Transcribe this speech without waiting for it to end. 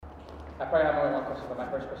I probably have more than one question, but my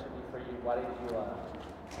first question would be for you. Why did you,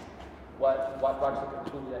 what brought you to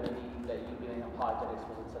the conclusion that you being apologetics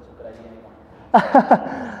wasn't such a good idea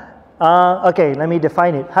anymore? Okay, let me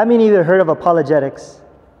define it. How many of you have heard of apologetics?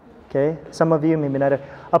 Okay, some of you, maybe not.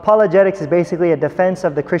 Apologetics is basically a defense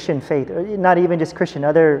of the Christian faith. Not even just Christian,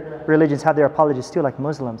 other religions have their apologists too, like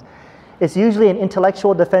Muslims. It's usually an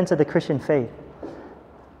intellectual defense of the Christian faith.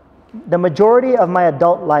 The majority of my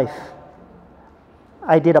adult life,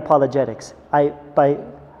 I did apologetics. I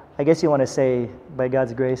guess you want to say, by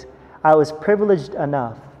God's grace, I was privileged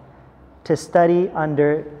enough to study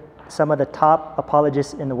under some of the top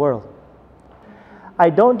apologists in the world. I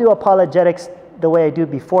don't do apologetics the way I do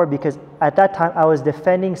before because at that time I was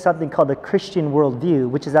defending something called the Christian worldview,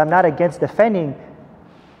 which is I'm not against defending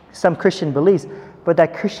some Christian beliefs, but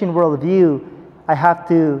that Christian worldview, I have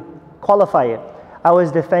to qualify it. I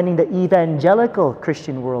was defending the evangelical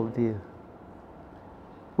Christian worldview,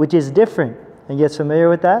 which is different. Are you guys familiar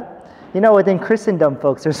with that? You know, within Christendom,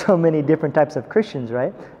 folks, there's so many different types of Christians,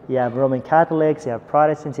 right? You have Roman Catholics, you have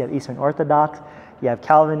Protestants, you have Eastern Orthodox, you have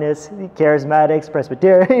Calvinists, Charismatics,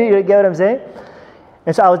 Presbyterian, you get what I'm saying?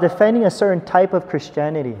 And so I was defending a certain type of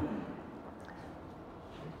Christianity.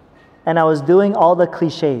 And I was doing all the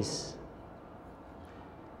cliches.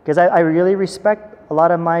 Because I really respect a lot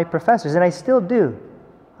of my professors, and I still do.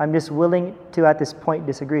 I'm just willing to, at this point,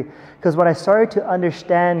 disagree. Because when I started to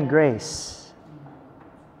understand grace,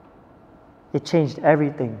 it changed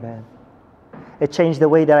everything, man. It changed the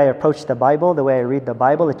way that I approach the Bible, the way I read the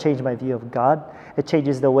Bible. It changed my view of God. It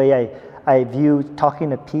changes the way I view talking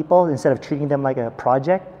to people instead of treating them like a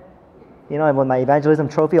project. You know, and with my evangelism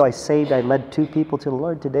trophy, I led 2 people to the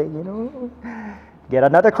Lord today, you know. Get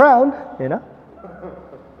another crown, you know.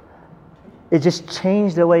 It just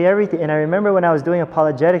changed the way everything. And I remember when I was doing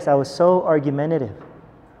apologetics, I was so argumentative.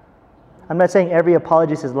 I'm not saying every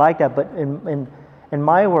apologist is like that, but in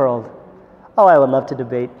my world, I would love to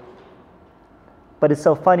debate. But it's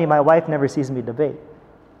so funny, my wife never sees me debate.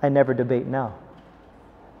 I never debate now.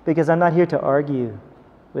 Because I'm not here to argue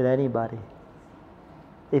with anybody.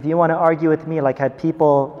 If you want to argue with me, like I had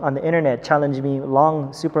people on the internet challenge me,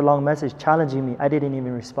 super long message challenging me, I didn't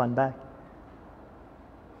even respond back.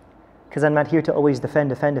 Because I'm not here to always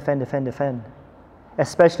defend.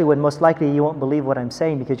 Especially when most likely you won't believe what I'm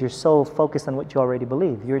saying because you're so focused on what you already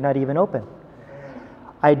believe. You're not even open.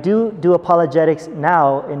 I do apologetics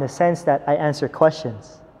now in the sense that I answer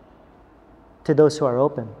questions to those who are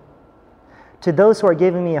open. To those who are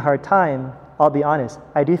giving me a hard time, I'll be honest,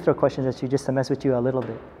 I do throw questions at you just to mess with you a little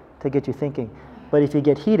bit, to get you thinking. But if you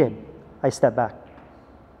get heated, I step back.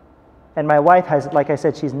 And my wife has, like I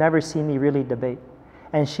said, she's never seen me really debate.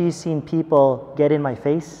 And she's seen people get in my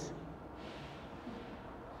face,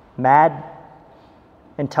 mad,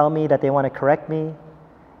 and tell me that they want to correct me.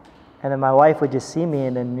 And then my wife would just see me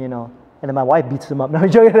and then, and then my wife beats them up. No,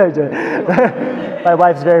 I'm joking. My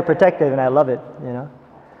wife's very protective and I love it,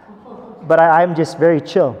 But I'm just very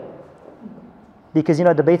chill. Because,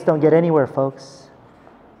 debates don't get anywhere, folks.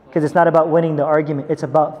 Because it's not about winning the argument. It's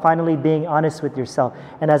about finally being honest with yourself.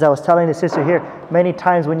 And as I was telling the sister here, many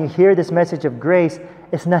times when you hear this message of grace,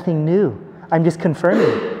 it's nothing new. I'm just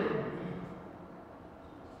confirming.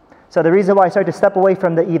 So the reason why I started to step away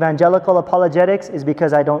from the evangelical apologetics is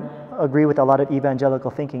because I don't agree with a lot of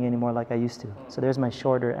evangelical thinking anymore like I used to. So there's my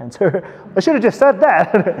shorter answer. I should have just said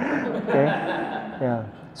that. Okay? Yeah.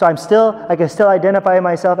 So I can still identify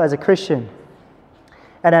myself as a Christian.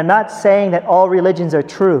 And I'm not saying that all religions are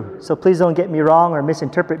true. So please don't get me wrong or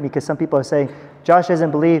misinterpret me because some people are saying, Josh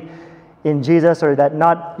doesn't believe in Jesus or that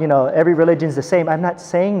not, every religion is the same. I'm not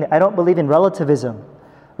saying that. I don't believe in relativism.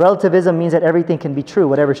 Relativism means that everything can be true.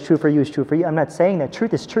 Whatever's true for you is true for you. I'm not saying that.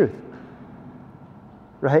 Truth is truth.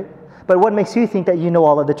 Right? But what makes you think that you know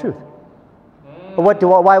all of the truth? Or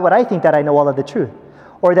why would I think that I know all of the truth?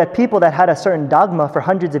 Or that people that had a certain dogma for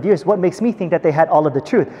hundreds of years, what makes me think that they had all of the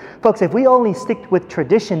truth? Folks, if we only stick with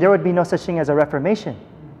tradition, there would be no such thing as a Reformation.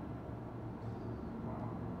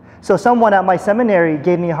 So someone at my seminary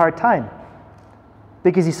gave me a hard time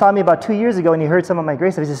because he saw me about 2 years ago and he heard some of my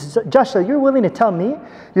grace stuff. He says, Joshua, you're willing to tell me,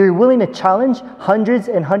 you're willing to challenge hundreds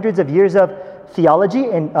and hundreds of years of theology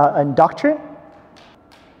and doctrine?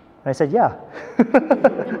 And I said, yeah.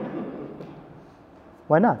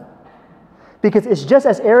 Why not? Because it's just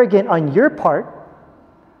as arrogant on your part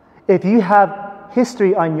if you have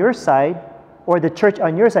history on your side or the church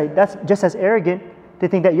on your side. That's just as arrogant to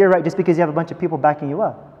think that you're right just because you have a bunch of people backing you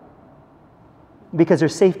up. Because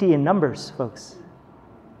there's safety in numbers, folks.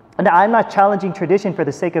 And I'm not challenging tradition for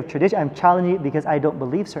the sake of tradition. I'm challenging it because I don't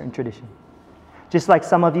believe certain tradition. Just like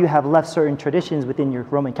some of you have left certain traditions within your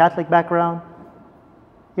Roman Catholic background,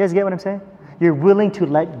 You guys get what I'm saying? You're willing to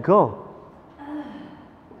let go.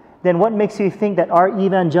 Then what makes you think that our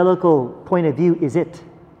evangelical point of view is it?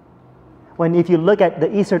 When if you look at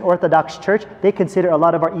the Eastern Orthodox Church, they consider a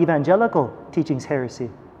lot of our evangelical teachings heresy.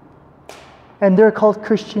 And they're called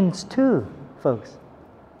Christians too, folks.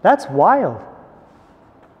 That's wild.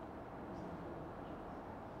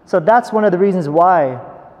 So that's one of the reasons why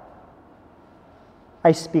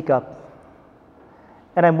I speak up.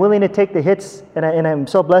 And I'm willing to take the hits, and I'm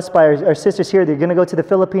so blessed by our sisters here. They're going to go to the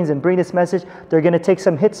Philippines and bring this message. They're going to take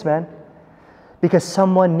some hits, man. Because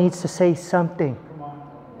someone needs to say something.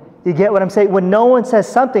 You get what I'm saying? When no one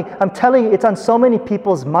says something, I'm telling you, it's on so many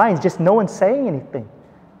people's minds, just no one's saying anything.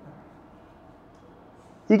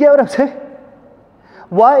 You get what I'm saying?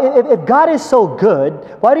 Why, if God is so good,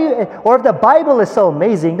 why do you, or if the Bible is so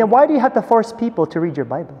amazing, then why do you have to force people to read your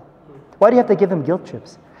Bible? Why do you have to give them guilt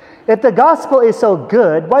trips? If the gospel is so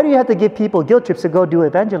good, why do you have to give people guilt trips to go do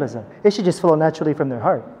evangelism? It should just flow naturally from their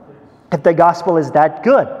heart. If the gospel is that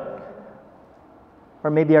good.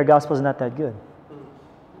 Or maybe our gospel is not that good.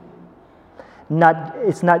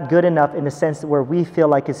 It's not good enough in the sense where we feel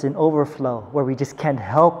like it's an overflow, where we just can't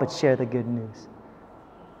help but share the good news.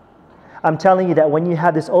 I'm telling you that when you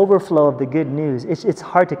have this overflow of the good news, it's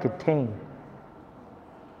hard to contain.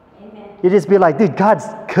 Amen. You just be like, dude, God's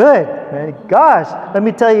good, man. Gosh, let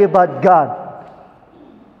me tell you about God.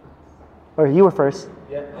 Or you were first.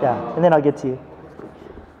 Yeah, and then I'll get to you.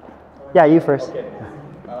 Yeah, you first. Okay.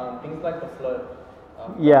 Things like the flood.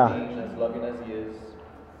 Yeah. Being as loving as He is,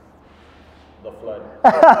 the flood.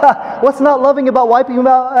 What's not loving about wiping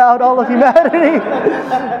out all of humanity?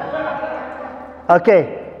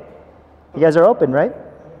 Okay. You guys are open, right?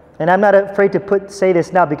 And I'm not afraid to say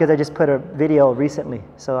this now because I just put a video recently,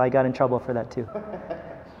 so I got in trouble for that too.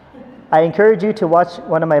 I encourage you to watch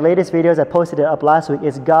one of my latest videos. I posted it up last week.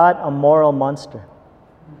 Is God a moral monster?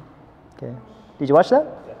 Okay. Did you watch that?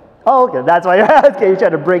 Yeah. Oh, okay. That's why you're asking. You're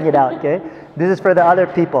trying to bring it out, okay? This is for the other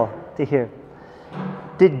people to hear.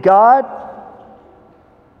 Did God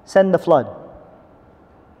send the flood?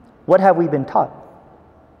 What have we been taught?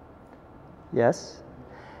 Yes.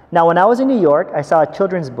 Now, when I was in New York, I saw a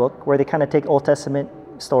children's book where they kind of take Old Testament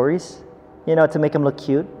stories, to make them look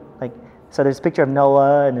cute. So there's a picture of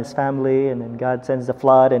Noah and his family, and then God sends the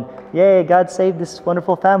flood, and yay, God saved this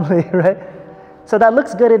wonderful family, right? So that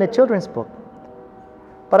looks good in a children's book.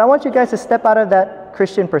 But I want you guys to step out of that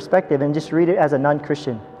Christian perspective and just read it as a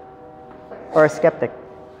non-Christian or a skeptic.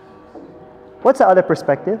 What's the other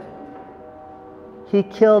perspective? He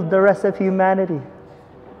killed the rest of humanity.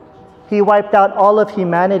 He wiped out all of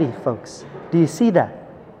humanity, folks. Do you see that?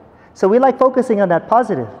 So we like focusing on that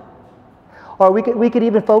positive. Or we could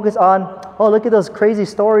even focus on, oh, look at those crazy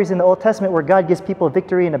stories in the Old Testament where God gives people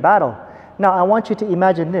victory in a battle. Now, I want you to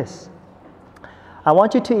imagine this. I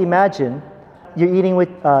want you to imagine you're eating with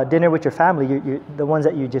dinner with your family, you're the ones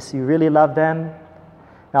that you really love them.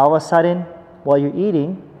 Now, all of a sudden, while you're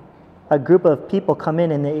eating, a group of people come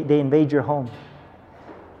in and they invade your home.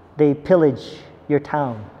 They pillage your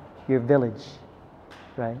town. Your village,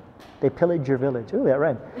 right? They pillage your village. Ooh, that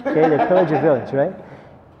rhymed. Okay, they pillage your village, right?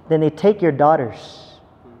 Then they take your daughters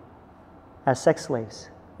as sex slaves,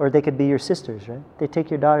 or they could be your sisters, right? They take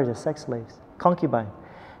your daughters as sex slaves, concubine.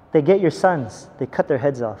 They get your sons. They cut their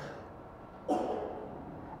heads off,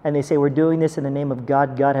 and they say, "We're doing this in the name of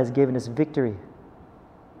God. God has given us victory."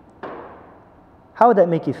 How would that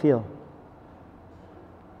make you feel?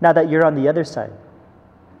 Now that you're on the other side,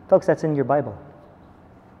 folks, that's in your Bible.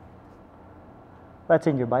 That's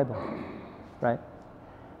in your Bible, right?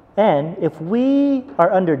 And if we are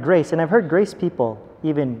under grace, and I've heard grace people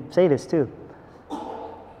even say this too,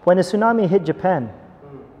 when the tsunami hit Japan,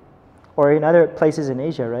 or in other places in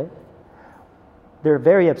Asia, right? They're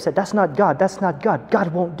very upset. That's not God. That's not God.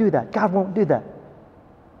 God won't do that. God won't do that.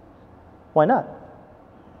 Why not?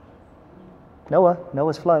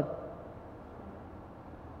 Noah's flood.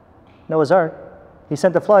 Noah's Ark. He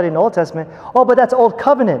sent the flood in the Old Testament. Oh, but that's Old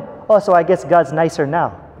Covenant. Oh, so I guess God's nicer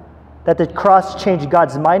now. That the cross changed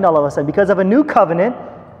God's mind all of a sudden. Because of a new covenant,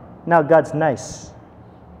 now God's nice.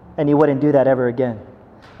 And He wouldn't do that ever again.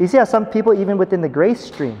 You see how some people, even within the grace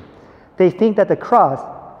stream, they think that the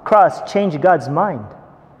cross changed God's mind.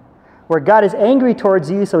 Where God is angry towards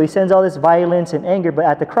you, so He sends all this violence and anger, but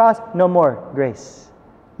at the cross, no more grace.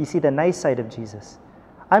 You see the nice side of Jesus.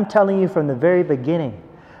 I'm telling you from the very beginning,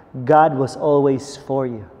 God was always for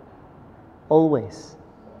you. Always.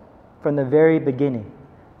 From the very beginning.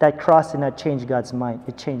 That cross did not change God's mind.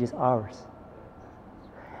 It changes ours.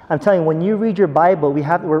 I'm telling you, when you read your Bible,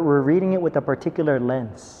 we're reading it with a particular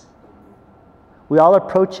lens. We all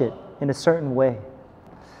approach it in a certain way.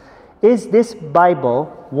 Is this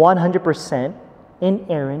Bible 100%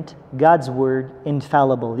 inerrant, God's word,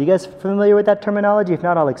 infallible? You guys familiar with that terminology? If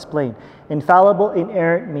not, I'll explain. Infallible,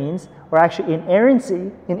 inerrant means, or actually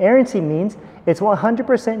inerrancy means it's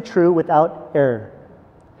 100% true without error.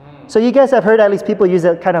 So you guys have heard at least people use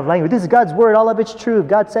that kind of language. This is God's word, all of it's true. If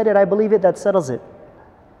God said it, I believe it, that settles it.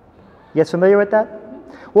 You guys familiar with that?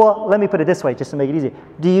 Well, let me put it this way, just to make it easy.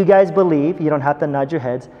 Do you guys believe, you don't have to nod your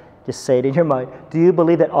heads, just say it in your mind, do you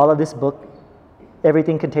believe that all of this book,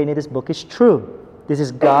 everything contained in this book is true? This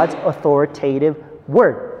is God's authoritative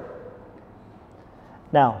word.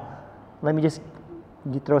 Now, let me just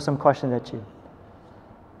throw some questions at you.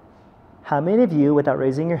 How many of you, without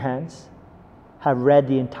raising your hands, have read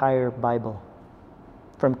the entire Bible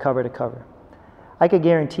from cover to cover? I could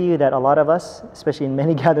guarantee you that a lot of us, especially in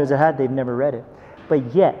many gatherings I had, they've never read it.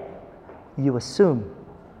 But yet, you assume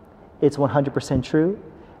it's 100% true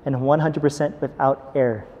and 100% without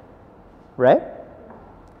error. Right?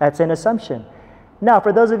 That's an assumption. Now,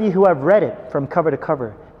 for those of you who have read it from cover to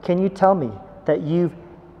cover, can you tell me that you've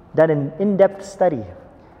done an in-depth study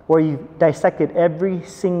where you've dissected every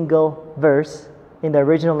single verse in the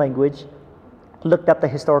original language, looked up the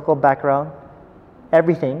historical background,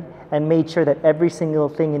 everything, and made sure that every single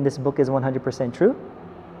thing in this book is 100% true?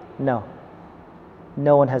 No.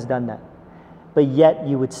 No one has done that. But yet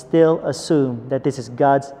you would still assume that this is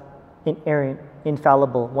God's inerrant,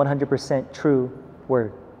 infallible, 100% true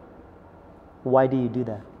word. Why do you do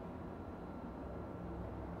that?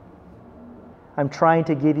 I'm trying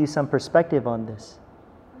to give you some perspective on this.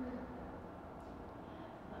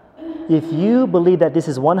 If you believe that this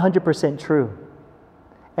is 100% true,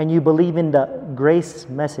 and you believe in the grace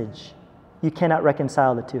message, you cannot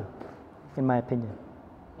reconcile the two, in my opinion.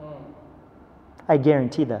 I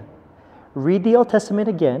guarantee that. Read the Old Testament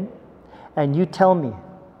again, and you tell me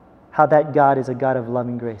how that God is a God of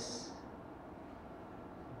loving grace.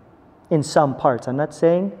 In some parts. I'm not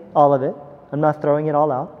saying all of it. I'm not throwing it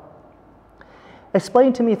all out.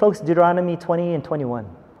 Explain to me, folks, Deuteronomy 20 and 21.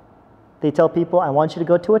 They tell people, I want you to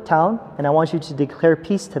go to a town, and I want you to declare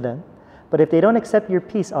peace to them. But if they don't accept your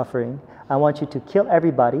peace offering, I want you to kill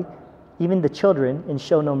everybody, even the children, and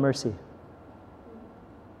show no mercy.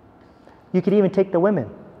 You could even take the women.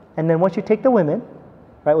 And then once you take the women,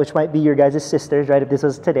 right, which might be your guys' sisters, right, if this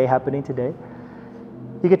was today, happening today,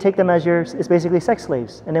 you could take them as it's basically sex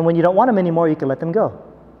slaves. And then when you don't want them anymore, you can let them go.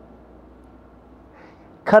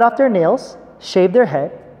 Cut off their nails, shave their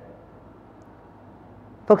head.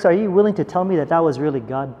 Folks, are you willing to tell me that that was really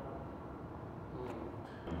God?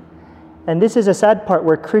 And this is a sad part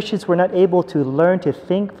where Christians were not able to learn to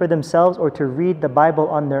think for themselves or to read the Bible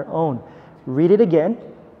on their own. Read it again.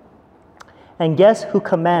 And guess who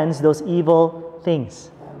commands those evil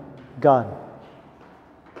things? God.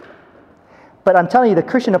 But I'm telling you, the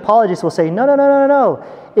Christian apologists will say, no.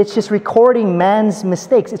 It's just recording man's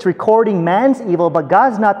mistakes. It's recording man's evil, but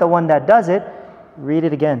God's not the one that does it. Read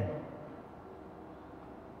it again.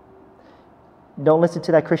 Don't listen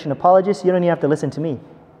to that Christian apologist. You don't even have to listen to me.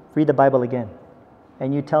 Read the Bible again.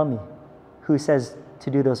 And you tell me who says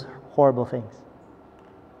to do those horrible things.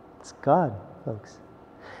 It's God, folks.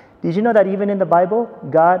 Did you know that even in the Bible,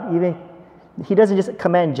 God He doesn't just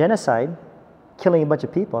command genocide, killing a bunch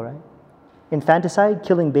of people, right? Infanticide,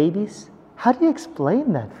 killing babies. How do you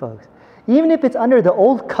explain that, folks? Even if it's under the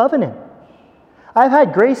old covenant. I've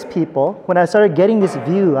had grace people, when I started getting this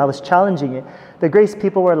view, I was challenging it. The grace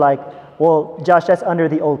people were like, well, Josh, that's under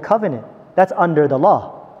the old covenant. That's under the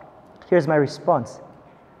law. Here's my response.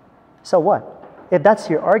 So what? If that's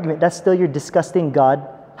your argument, that's still your disgusting God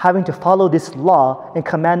having to follow this law and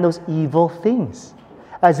command those evil things.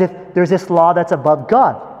 As if there's this law that's above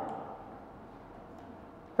God.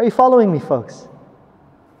 Are you following me, folks?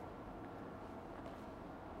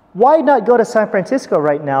 Why not go to San Francisco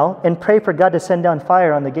right now and pray for God to send down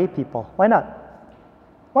fire on the gay people? Why not?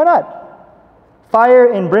 Why not?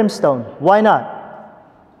 Fire and brimstone. Why not?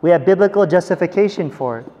 We have biblical justification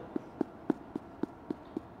for it.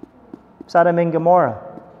 Sodom and Gomorrah.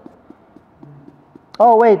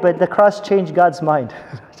 Oh, wait, but the cross changed God's mind.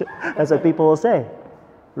 That's what people will say.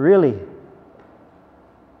 Really?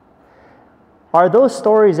 Are those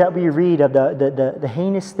stories that we read of the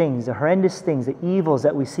heinous things, the horrendous things, the evils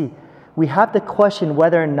that we see, we have to question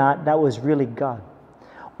whether or not that was really God.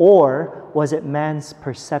 Or was it man's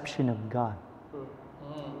perception of God?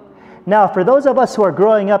 Now, for those of us who are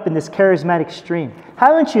growing up in this charismatic stream,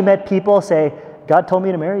 haven't you met people say, God told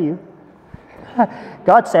me to marry you?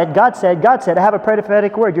 God said, I have a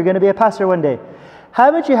prophetic word. You're going to be a pastor one day.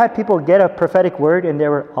 Haven't you had people get a prophetic word and they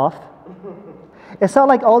were off? It's not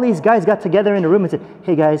like all these guys got together in a room and said,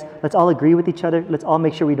 hey guys, let's all agree with each other. Let's all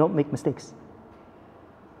make sure we don't make mistakes.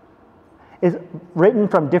 It's written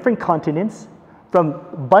from different continents, from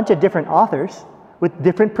a bunch of different authors with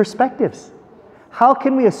different perspectives. How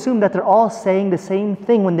can we assume that they're all saying the same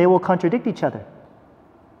thing when they will contradict each other?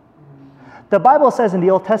 The Bible says in the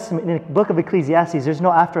Old Testament, in the book of Ecclesiastes, there's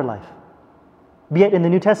no afterlife. Yet in the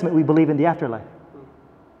New Testament, we believe in the afterlife.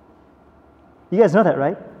 You guys know that,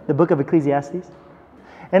 right? The book of Ecclesiastes.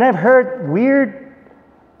 And I've heard weird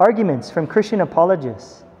arguments from Christian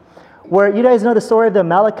apologists where, you guys know the story of the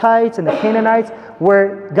Amalekites and the Canaanites,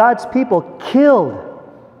 where God's people killed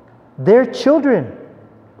their children.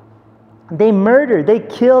 They murdered, they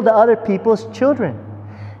killed the other people's children.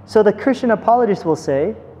 So the Christian apologists will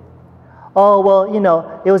say, oh, well, you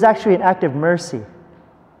know, it was actually an act of mercy.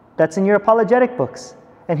 That's in your apologetic books.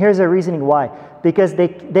 And here's the reasoning why. Because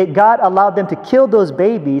God allowed them to kill those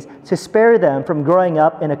babies to spare them from growing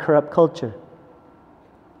up in a corrupt culture.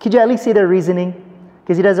 Could you at least see their reasoning?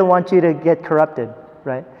 Because He doesn't want you to get corrupted,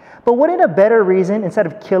 right? But wouldn't a better reason, instead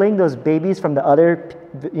of killing those babies from the other,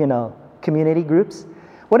 you know, community groups,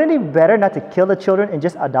 wouldn't it be better not to kill the children and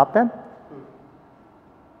just adopt them?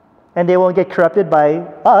 And they won't get corrupted by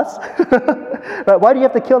us. Right? Why do you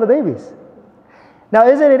have to kill the babies? Now,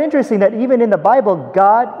 isn't it interesting that even in the Bible,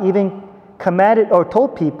 God even commanded or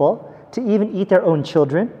told people to even eat their own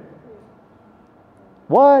children?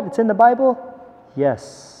 What? It's in the Bible?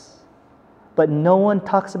 Yes. But no one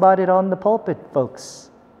talks about it on the pulpit,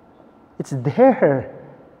 folks. It's there.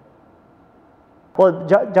 Well,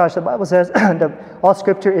 Josh, the Bible says all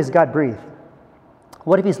Scripture is God-breathed.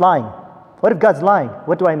 What if He's lying? What if God's lying?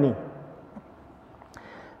 What do I mean?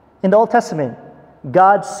 In the Old Testament,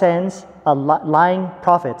 God sends lying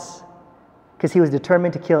prophets because He was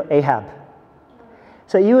determined to kill Ahab.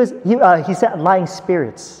 So He sent lying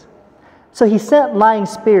spirits. So He sent lying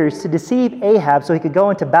spirits to deceive Ahab so he could go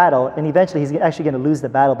into battle, and eventually he's actually going to lose the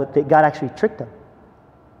battle, but God actually tricked him.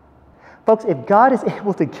 Folks, if God is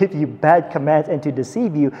able to give you bad commands and to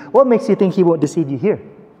deceive you, what makes you think He won't deceive you here?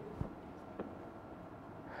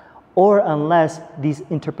 Or unless these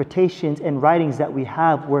interpretations and writings that we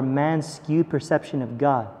have were man's skewed perception of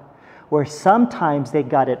God, where sometimes they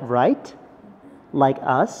got it right, like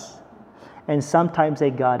us, and sometimes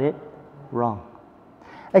they got it wrong.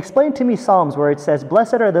 Explain to me Psalms where it says,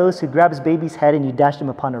 blessed are those who grabs baby's head and you dash them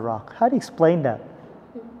upon a rock. How do you explain that?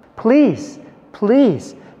 Please,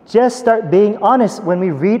 just start being honest when we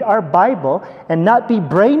read our Bible and not be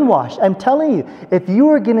brainwashed. I'm telling you, if you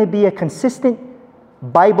are going to be a consistent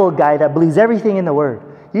Bible guy that believes everything in the Word,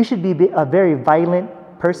 you should be a very violent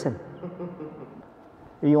person.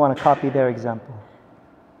 You want to copy their example.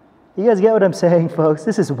 You guys get what I'm saying, folks?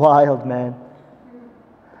 This is wild, man.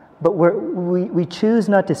 But we choose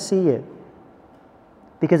not to see it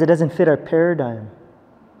because it doesn't fit our paradigm.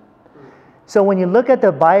 So when you look at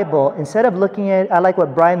the Bible, instead of looking at it, I like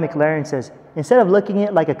what Brian McLaren says, instead of looking at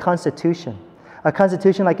it like a constitution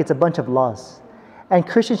like it's a bunch of laws. And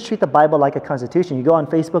Christians treat the Bible like a constitution. You go on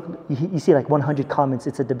Facebook, you see like 100 comments,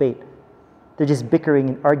 it's a debate. They're just bickering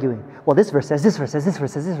and arguing. Well, this verse says, this verse says, this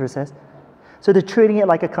verse says, this verse says. So they're treating it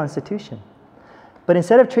like a constitution. But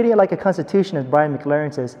instead of treating it like a constitution, as Brian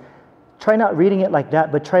McLaren says, try not reading it like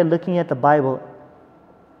that, but try looking at the Bible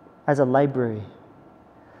as a library.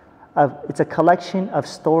 It's a collection of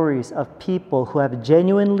stories of people who have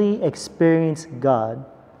genuinely experienced God,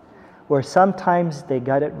 where sometimes they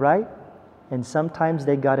got it right and sometimes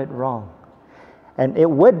they got it wrong. And it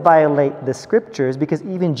would violate the Scriptures because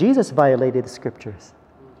even Jesus violated the Scriptures.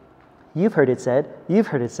 You've heard it said, you've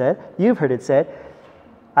heard it said, you've heard it said,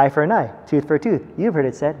 eye for an eye, tooth for a tooth. You've heard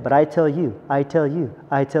it said, but I tell you, I tell you,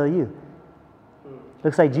 I tell you.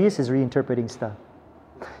 Looks like Jesus is reinterpreting stuff.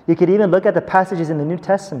 You could even look at the passages in the New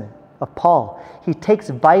Testament of Paul. He takes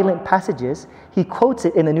violent passages, he quotes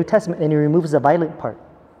it in the New Testament, and he removes the violent part.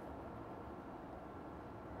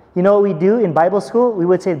 You know what we do in Bible school? We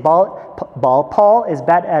would say Paul is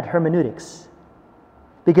bad at hermeneutics.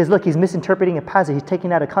 Because look, he's misinterpreting a passage. He's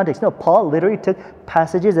taking it out of context. No, Paul literally took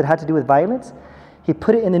passages that had to do with violence. He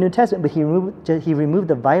put it in the New Testament, but he removed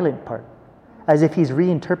the violent part, as if he's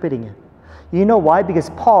reinterpreting it. You know why? Because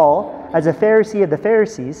Paul, as a Pharisee of the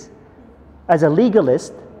Pharisees, as a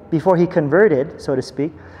legalist, before he converted, so to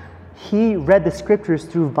speak, he read the Scriptures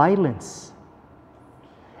through violence.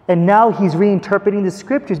 And now he's reinterpreting the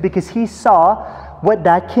Scriptures because he saw what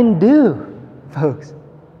that can do, folks.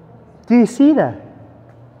 Do you see that?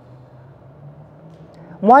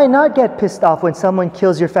 Why not get pissed off when someone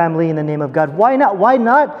kills your family in the name of God? Why not? Why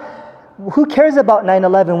not? Who cares about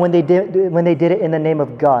 9/11 when they did it in the name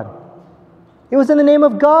of God? It was in the name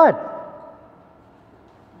of God.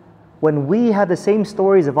 when we have the same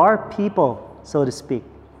stories of our people, so to speak,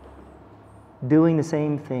 doing the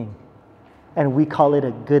same thing, and we call it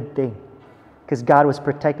a good thing because God was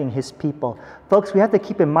protecting His people. Folks, we have to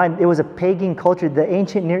keep in mind, it was a pagan culture. The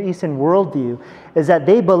ancient Near Eastern worldview is that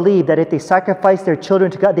they believed that if they sacrificed their children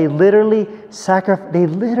to God, they literally,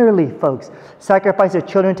 folks, sacrificed their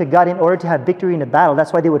children to God in order to have victory in a battle.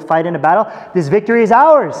 That's why they would fight in a battle. This victory is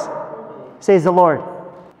ours, says the Lord.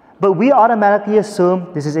 But we automatically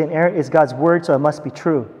assume this is inerrant, it's God's word, so it must be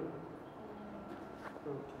true.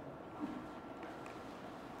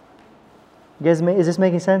 You guys, is this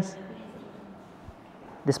making sense?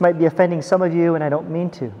 This might be offending some of you, and I don't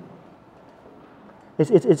mean to.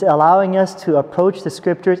 It's allowing us to approach the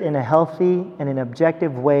scriptures in a healthy and an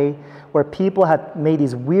objective way where people have made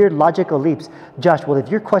these weird logical leaps. Josh, well, if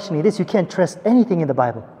you're questioning this, you can't trust anything in the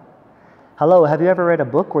Bible. Hello, have you ever read a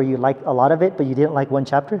book where you liked a lot of it, but you didn't like one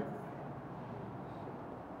chapter?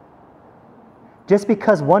 Just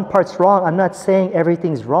because one part's wrong, I'm not saying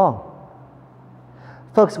everything's wrong.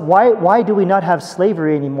 Folks, why do we not have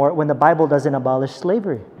slavery anymore when the Bible doesn't abolish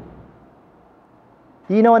slavery?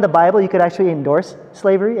 You know, in the Bible, you could actually endorse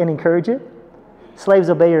slavery and encourage it. Slaves,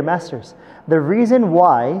 obey your masters. The reason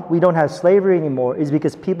why we don't have slavery anymore is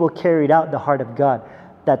because people carried out the heart of God.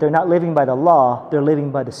 That they're not living by the law, they're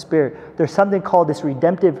living by the Spirit. There's something called this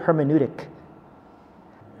redemptive hermeneutic.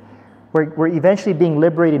 We're eventually being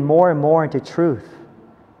liberated more and more into truth,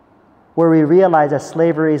 where we realize that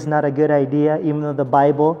slavery is not a good idea, even though the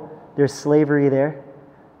Bible, there's slavery there.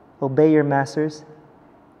 Obey your masters.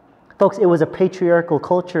 Folks, it was a patriarchal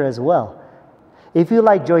culture as well. If you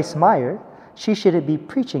like Joyce Meyer, she shouldn't be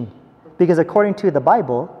preaching, because according to the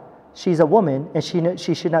Bible, she's a woman, and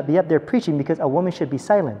she should not be up there preaching because a woman should be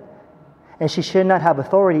silent. And she should not have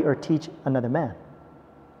authority or teach another man,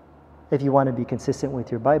 if you want to be consistent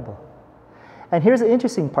with your Bible. And here's the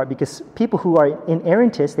interesting part, because people who are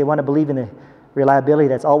inerrantists, they want to believe in the reliability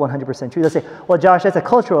that's all 100% true. They'll say, well, Josh, that's a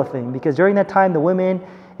cultural thing, because during that time, the women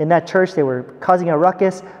in that church, they were causing a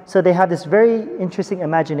ruckus. So they have this very interesting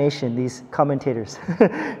imagination, these commentators,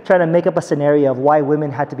 trying to make up a scenario of why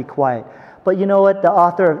women had to be quiet. But you know what the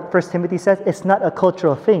author of 1 Timothy says? It's not a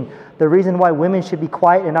cultural thing. The reason why women should be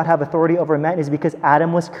quiet and not have authority over a man is because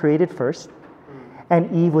Adam was created first, and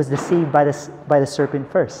Eve was deceived by the serpent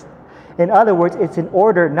first. In other words, it's an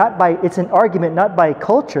argument not by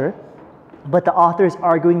culture, but the author is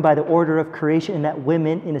arguing by the order of creation, and that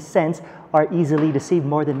women, in a sense, are easily deceived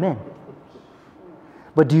more than men.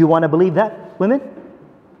 But do you want to believe that, women?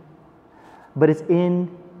 But it's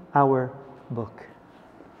in our book.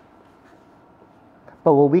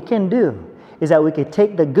 But what we can do is that we could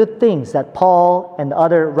take the good things that Paul and the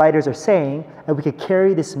other writers are saying, and we could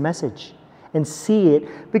carry this message and see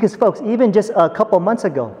it. Because folks, even just a couple months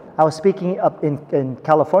ago, I was speaking up in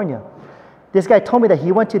California. This guy told me that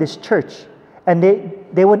he went to this church and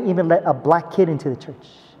they wouldn't even let a black kid into the church.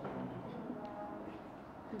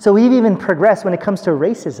 So we've even progressed when it comes to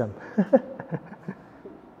racism.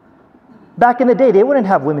 Back in the day, they wouldn't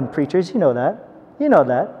have women preachers. You know that. You know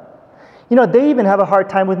that. You know, they even have a hard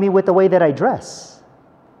time with me with the way that I dress.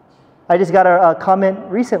 I just got a comment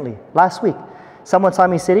recently, last week. Someone saw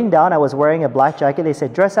me sitting down. I was wearing a black jacket. They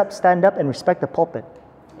said, dress up, stand up, and respect the pulpit.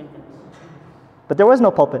 But there was no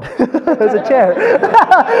pulpit. There was a chair.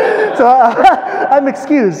 So I'm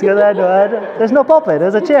excused. There's no pulpit.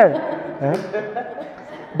 There's a chair.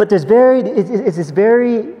 Right? But it's this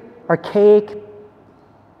very archaic,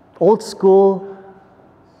 old school.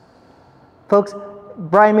 Folks,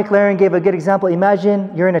 Brian McLaren gave a good example.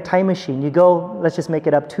 Imagine you're in a time machine. You go, let's just make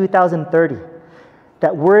it up, 2030.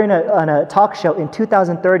 That we're on a talk show in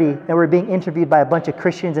 2030 and we're being interviewed by a bunch of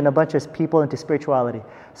Christians and a bunch of people into spirituality.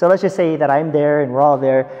 So let's just say that I'm there and we're all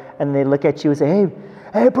there, and they look at you and say,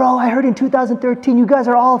 hey bro, I heard in 2013 you guys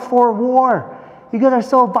are all for war. You guys are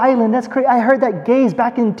so violent. That's crazy. I heard that gays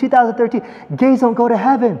back in 2013, gays don't go to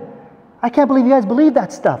heaven. I can't believe you guys believe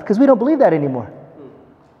that stuff, because we don't believe that anymore.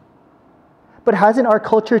 But hasn't our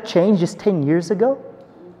culture changed just 10 years ago?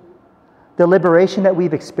 The liberation that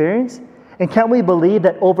we've experienced? And can't we believe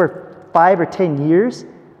that over 5 or 10 years,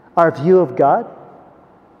 our view of God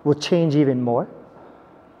will change even more?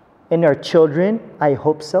 And our children, I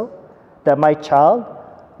hope so, that my child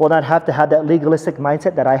will not have to have that legalistic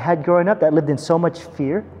mindset that I had growing up, that lived in so much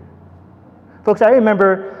fear. Folks, I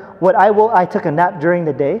remember I took a nap during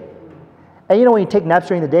the day. And you know, when you take naps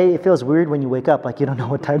during the day, it feels weird when you wake up, like you don't know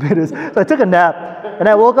what time it is. So I took a nap, and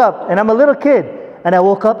I woke up, and I'm a little kid, and I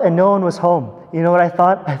woke up and no one was home. You know what I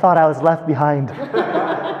thought? I thought I was left behind.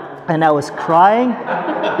 And I was crying.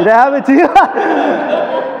 Did I have it to you?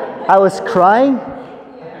 I was crying.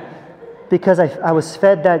 because I was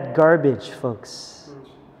fed that garbage, folks.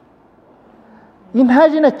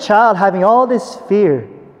 Imagine a child having all this fear.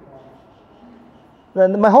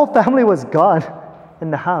 My whole family was gone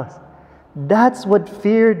in the house. That's what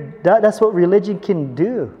fear, that's what religion can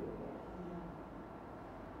do.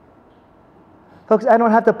 Folks, I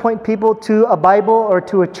don't have to point people to a Bible or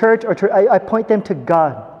to a church, I point them to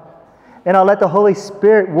God. And I'll let the Holy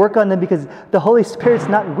Spirit work on them, because the Holy Spirit's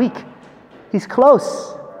not weak. He's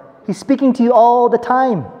close. He's speaking to you all the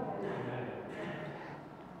time.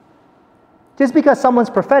 Just because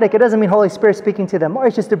someone's prophetic, it doesn't mean Holy Spirit's speaking to them more.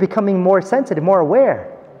 It's just they're becoming more sensitive, more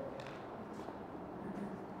aware.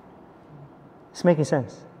 It's making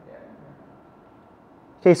sense.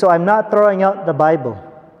 Okay, so I'm not throwing out the Bible.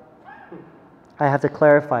 I have to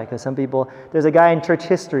clarify, because some people, there's a guy in church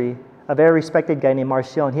history, a very respected guy named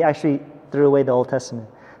Marcion. He actually threw away the Old Testament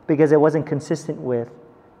because it wasn't consistent with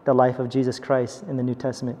the life of Jesus Christ in the New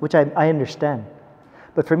Testament, which I understand.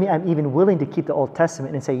 But for me, I'm even willing to keep the Old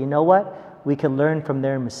Testament and say, you know what? We can learn from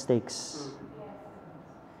their mistakes.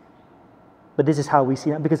 But this is how we see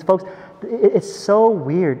it. Because folks, it's so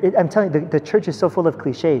weird. I'm telling you, the church is so full of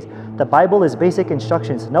cliches. The Bible is basic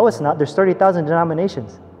instructions. No, it's not. There's 30,000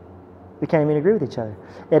 denominations. We can't even agree with each other.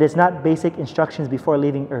 It is not basic instructions before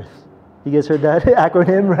leaving earth. You guys heard that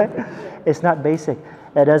acronym, right? It's not basic.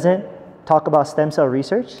 It doesn't talk about stem cell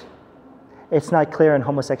research. It's not clear on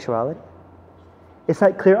homosexuality. It's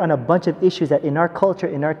not clear on a bunch of issues that in our culture,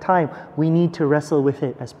 in our time, we need to wrestle with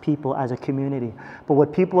it as people, as a community. But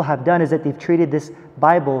what people have done is that they've treated this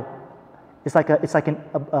Bible, it's like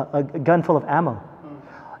a gun full of ammo.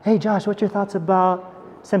 Hey, Josh, what's your thoughts about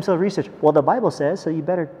stem cell research? Well, the Bible says, so you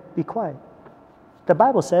better be quiet. The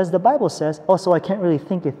Bible says, oh, so I can't really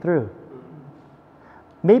think it through.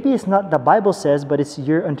 Maybe it's not the Bible says, but it's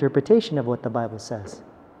your interpretation of what the Bible says.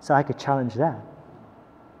 So I could challenge that.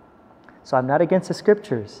 So I'm not against the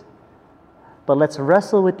scriptures, but let's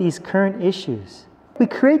wrestle with these current issues. We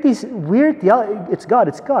create these weird theology. It's God.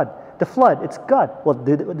 The flood, it's God. Well,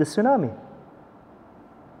 the tsunami.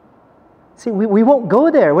 See, we won't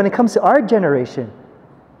go there when it comes to our generation.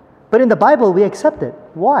 But in the Bible, we accept it.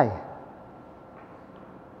 Why?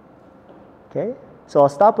 Okay? So I'll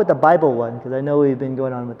stop with the Bible one, because I know we've been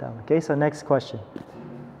going on with that one. Okay, so next question.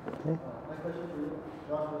 Okay. My question for you,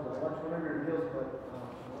 Joshua, is I watched one of your videos, but I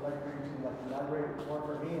would like for you to elaborate more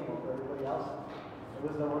for me and for everybody else. It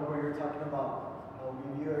was the one where you're talking about how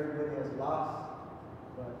we view everybody as lost,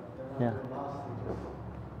 but they're not really lost.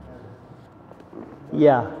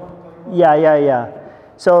 Yeah.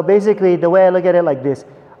 So basically, the way I look at it like this,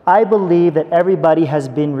 I believe that everybody has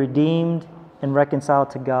been redeemed and reconciled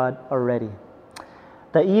to God already.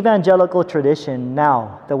 The evangelical tradition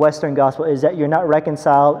now, the Western gospel, is that you're not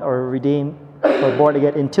reconciled or redeemed or born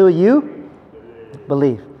again until you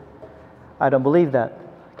believe. I don't believe that,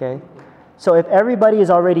 okay? So if everybody is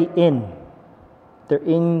already in, they're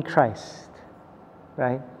in Christ,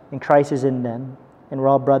 right? And Christ is in them, and we're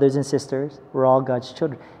all brothers and sisters, we're all God's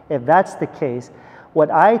children. If that's the case,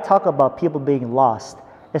 what I talk about people being lost,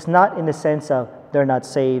 it's not in the sense of they're not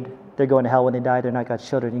saved, they're going to hell when they die, they're not God's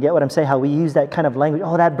children. You get what I'm saying? How we use that kind of language.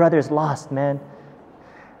 Oh, that brother's lost, man.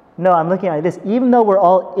 No, I'm looking at this. Even though we're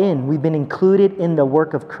all in, we've been included in the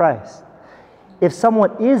work of Christ. If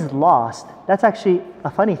someone is lost, that's actually a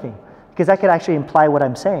funny thing, because that could actually imply what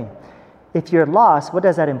I'm saying. If you're lost, what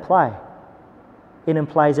does that imply? It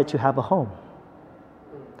implies that you have a home,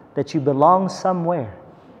 that you belong somewhere,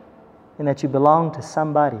 and that you belong to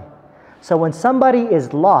somebody. So when somebody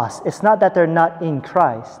is lost, it's not that they're not in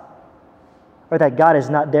Christ, or that God is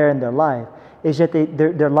not there in their life. It's that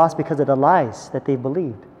they're lost because of the lies that they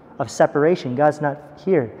believed of separation. God's not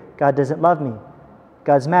here. God doesn't love me.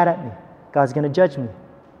 God's mad at me. God's going to judge me.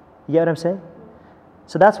 You get what I'm saying?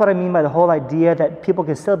 So that's what I mean by the whole idea that people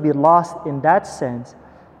can still be lost in that sense,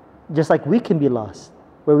 just like we can be lost,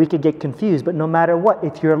 where we could get confused. But no matter what,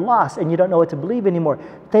 if you're lost and you don't know what to believe anymore,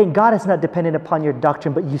 thank God it's not dependent upon your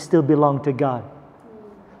doctrine, but you still belong to God.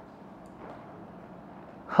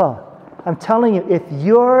 I'm telling you, if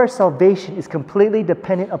your salvation is completely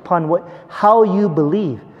dependent upon how you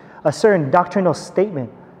believe, a certain doctrinal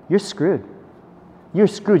statement, you're screwed. You're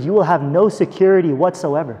screwed. You will have no security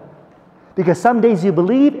whatsoever. Because some days you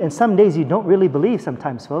believe and some days you don't really believe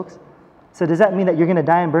sometimes, folks. So does that mean that you're going to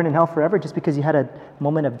die and burn in hell forever just because you had a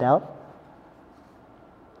moment of doubt?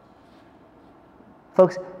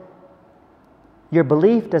 Folks, your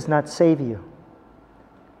belief does not save you.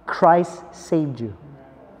 Christ saved you.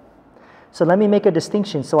 So let me make a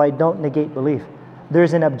distinction so I don't negate belief.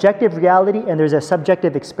 There's an objective reality and there's a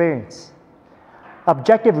subjective experience.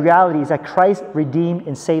 Objective reality is that Christ redeemed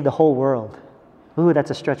and saved the whole world. Ooh,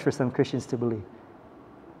 that's a stretch for some Christians to believe.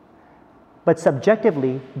 But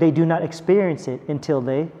subjectively, they do not experience it until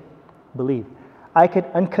they believe. I could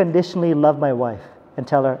unconditionally love my wife and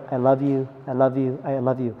tell her, I love you, I love you, I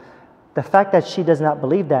love you. The fact that she does not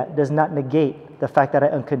believe that does not negate the fact that I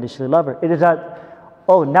unconditionally love her. It is not,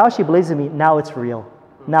 oh, now she believes in me, now it's real.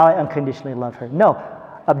 Now I unconditionally love her. No,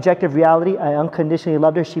 objective reality, I unconditionally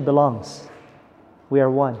loved her, she belongs. We are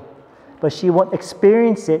one. But she won't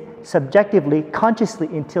experience it subjectively, consciously,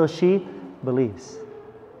 until she believes.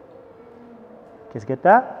 You guys get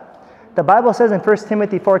that? The Bible says in 1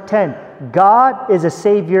 Timothy 4:10, God is a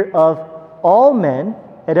Savior of all men.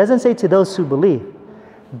 It doesn't say to those who believe.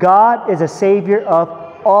 God is a Savior of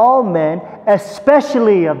all men,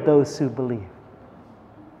 especially of those who believe.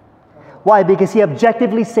 Why? Because He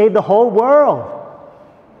objectively saved the whole world.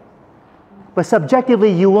 But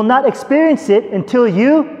subjectively, you will not experience it until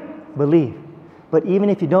you believe. But even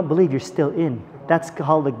if you don't believe, you're still in. That's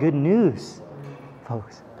called the good news,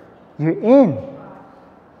 folks. You're in.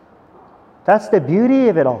 That's the beauty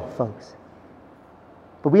of it all, folks.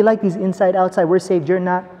 But we like these inside, outside. We're saved, you're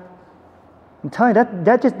not. I'm telling you,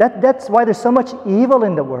 that's why there's so much evil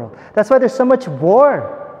in the world. That's why there's so much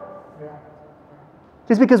war.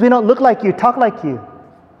 Just because we don't look like you, talk like you,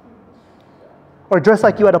 or dress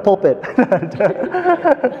like you at a pulpit.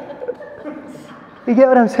 You get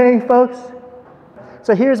what I'm saying, folks?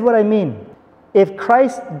 So here's what I mean. If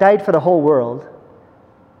Christ died for the whole world,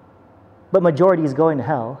 but majority is going to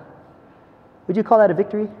hell, would you call that a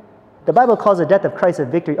victory? The Bible calls the death of Christ a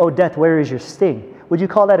victory. Oh, death, where is your sting? Would you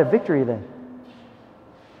call that a victory then?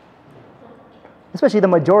 Especially the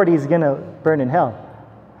majority is going to burn in hell.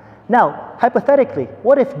 Now, hypothetically,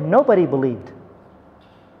 what if nobody believed?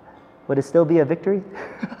 Would it still be a victory?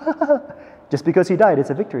 Just because he died, it's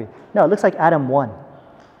a victory. No, it looks like Adam won.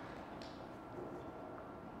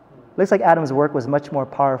 Looks like Adam's work was much more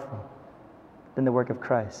powerful than the work of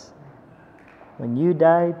Christ. When he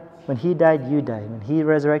died, you died. When he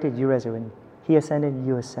resurrected, you resurrected. When he ascended,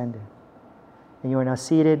 you ascended. And you are now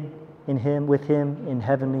seated in him, with him in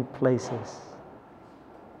heavenly places.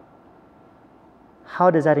 How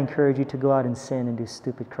does that encourage you to go out and sin and do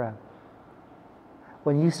stupid crap?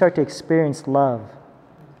 When you start to experience love,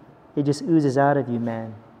 it just oozes out of you,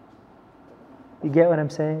 man. You get what I'm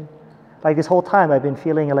saying? Like this whole time, I've been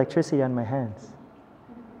feeling electricity on my hands.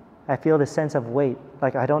 I feel this sense of weight.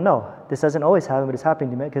 Like, I don't know. This doesn't always happen, but it's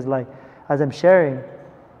happening to me. Because like, as I'm sharing,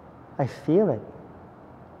 I feel it.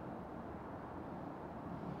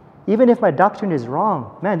 Even if my doctrine is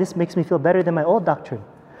wrong, man, this makes me feel better than my old doctrine.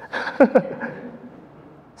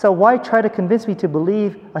 So why try to convince me to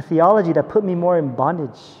believe a theology that put me more in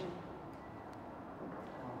bondage?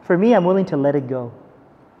 For me, I'm willing to let it go.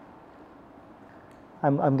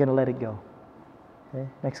 I'm going to let it go. Okay,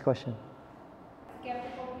 next question.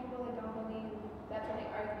 Skeptical people that don't believe, that's when they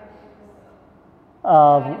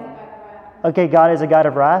argue. Okay, God is a God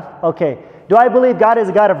of wrath. Okay, do I believe God is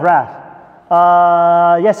a God of wrath?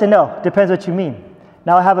 Yes and no. Depends what you mean.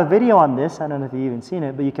 Now I have a video on this. I don't know if you've even seen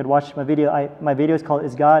it, but you could watch my video. My video is called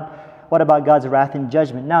What About God's Wrath and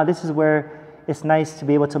Judgment? Now this is where it's nice to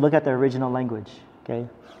be able to look at the original language. Okay.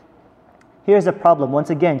 Here's the problem. Once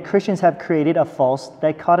again, Christians have created a false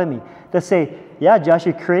dichotomy. They say, yeah, Josh,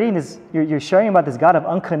 you're creating this, you're sharing about this God of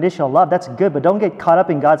unconditional love. That's good, but don't get caught up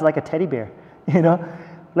in God's like a teddy bear. You know,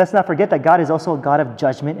 let's not forget that God is also a God of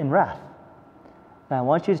judgment and wrath. Now I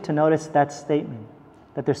want you to notice that statement,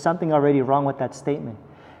 that there's something already wrong with that statement.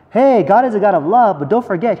 Hey, God is a God of love, but don't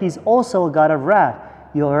forget, He's also a God of wrath.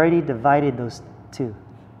 You already divided those two,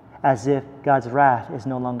 as if God's wrath is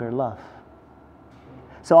no longer love.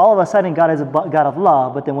 So all of a sudden, God is a God of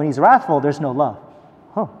love, but then when He's wrathful, there's no love.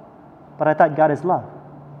 Huh. But I thought God is love.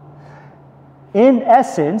 In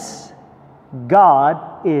essence,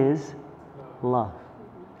 God is love.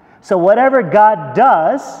 So whatever God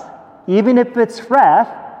does, even if it's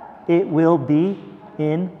wrath, it will be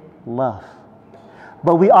in love.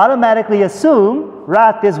 But we automatically assume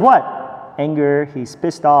wrath is what? Anger, he's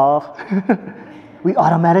pissed off. We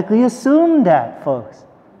automatically assume that, folks.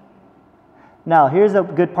 Now, here's a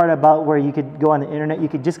good part about where you could go on the internet. You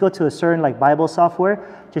could just go to a certain like Bible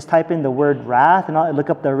software, just type in the word wrath, and I'll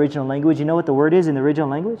look up the original language. You know what the word is in the original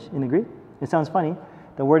language, in the Greek? It sounds funny.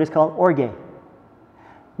 The word is called orge.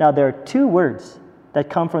 Now, there are two words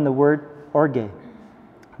that come from the word orge.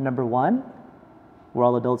 Number one, we're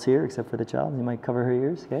all adults here except for the child. You might cover her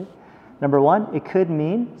ears, okay? Number one, it could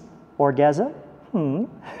mean orgasm. You're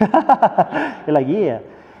like, yeah.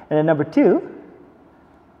 And then number two,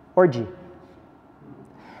 orgy.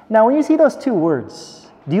 Now, when you see those two words,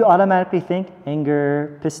 do you automatically think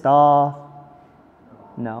anger, pissed off?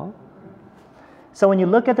 No. So when you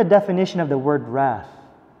look at the definition of the word wrath,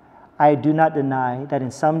 I do not deny that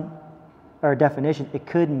in some definitions it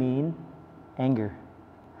could mean anger.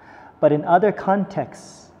 But in other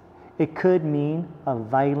contexts, it could mean a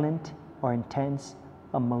violent or intense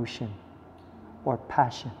emotion or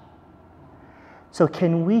passion. So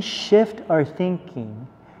can we shift our thinking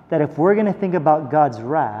that if we're going to think about God's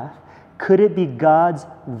wrath, could it be God's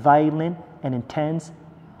violent and intense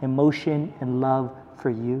emotion and love for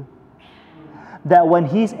you? That when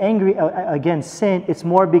he's angry against sin, it's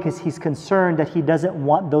more because he's concerned that he doesn't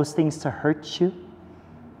want those things to hurt you.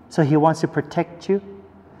 So he wants to protect you.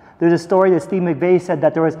 There's a story that Steve McVeigh said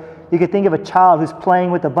that you could think of a child who's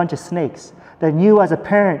playing with a bunch of snakes. Then you as a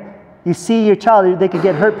parent, you see your child, they could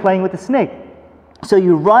get hurt playing with a snake. So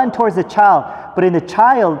you run towards the child, but in the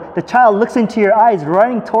child looks into your eyes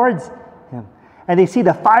running towards him. And they see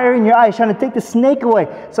the fire in your eyes trying to take the snake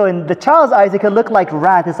away. So in the child's eyes, it could look like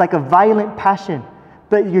wrath. It's like a violent passion.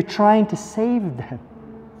 But you're trying to save them.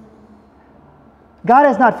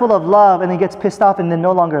 God is not full of love and then gets pissed off and then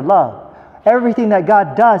no longer love. Everything that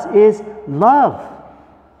God does is love,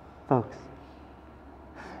 folks.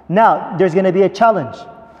 Now, there's going to be a challenge.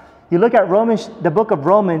 You look at the book of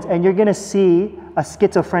Romans, and you're going to see a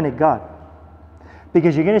schizophrenic God.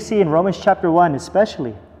 Because you're going to see in Romans chapter 1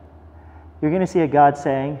 especially, you're going to see a God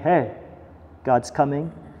saying, hey, God's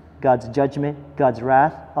coming, God's judgment, God's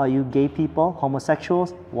wrath, all you gay people,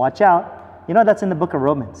 homosexuals, watch out. You know, that's in the book of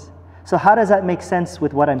Romans. So how does that make sense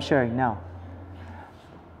with what I'm sharing now?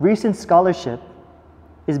 Recent scholarship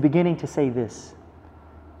is beginning to say this,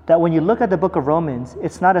 that when you look at the book of Romans,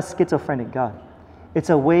 it's not a schizophrenic God. It's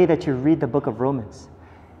a way that you read the book of Romans.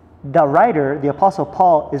 The writer, the Apostle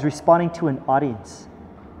Paul, is responding to an audience.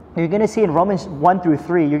 You're going to see in Romans 1 through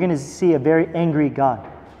 3, you're going to see a very angry God,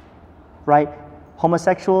 right?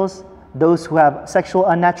 Homosexuals, those who have sexual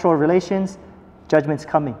unnatural relations, judgment's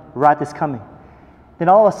coming, wrath is coming. Then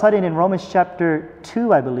all of a sudden in Romans chapter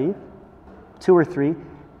 2, I believe, 2 or 3,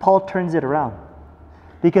 Paul turns it around.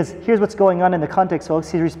 Because here's what's going on in the context,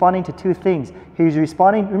 folks. He's responding to two things. He's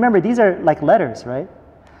responding, remember, these are like letters, right?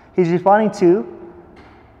 He's responding to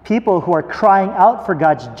people who are crying out for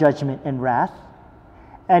God's judgment and wrath.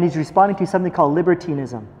 And he's responding to something called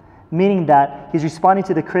libertinism, meaning that he's responding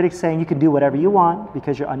to the critics saying you can do whatever you want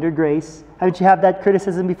because you're under grace. Haven't you had that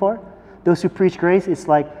criticism before? Those who preach grace, it's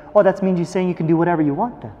like, oh, that means you're saying you can do whatever you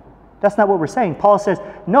want then. That's not what we're saying. Paul says,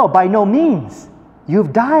 no, by no means.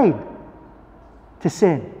 You've died to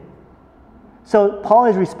sin. So Paul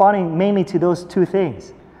is responding mainly to those two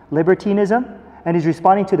things, libertinism, and he's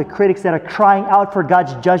responding to the critics that are crying out for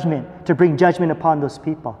God's judgment, to bring judgment upon those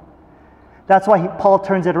people. That's why Paul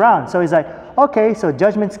turns it around. So he's like, okay, so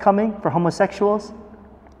judgment's coming for homosexuals.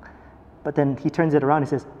 But then he turns it around and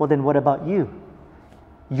says, well, then what about you?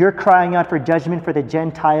 You're crying out for judgment for the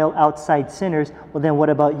Gentile outside sinners. Well, then what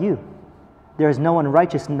about you? There is no one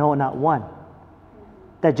righteous, no, not one.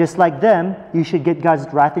 That just like them, you should get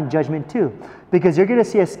God's wrath and judgment too. Because you're going to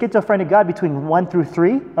see a schizophrenic God between 1 through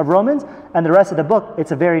 3 of Romans, and the rest of the book,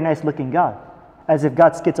 it's a very nice looking God. As if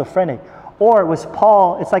God's schizophrenic. Or was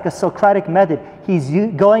Paul, it's like a Socratic method. He's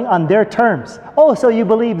going on their terms. Oh, so you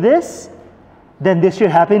believe this? Then this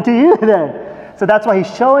should happen to you then. So that's why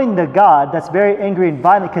he's showing the God that's very angry and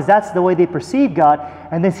violent, because that's the way they perceive God.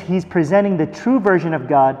 And then he's presenting the true version of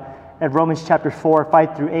God at Romans chapter 4,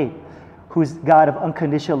 5 through 8, who's God of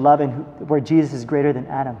unconditional love and where Jesus is greater than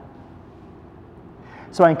Adam.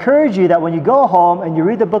 So I encourage you that when you go home and you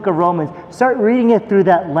read the book of Romans, start reading it through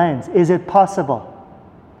that lens. Is it possible?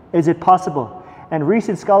 Is it possible? And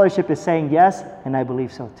recent scholarship is saying yes, and I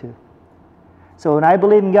believe so too. So when I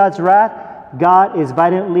believe in God's wrath, God is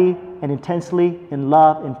violently and intensely in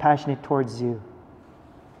love and passionate towards you.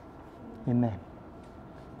 Amen.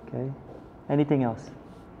 Okay. Anything else?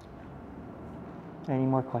 Any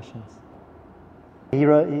more questions? He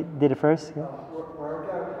did it first? Yeah? Where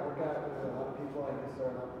I work at with a lot of people, I guess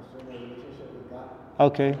they're not pursuing a relationship with God.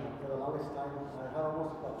 Okay. For the longest time, I had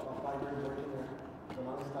almost about 5 years working there. For the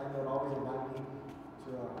longest time, they would always invite me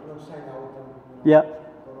to, just hang out with them. Yeah.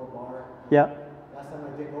 Go to a bar. Yeah. Last time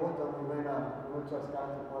I did go with them, we went to a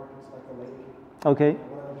skeleton park. It's like a lake. Okay. And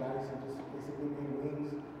one of the guys who just basically made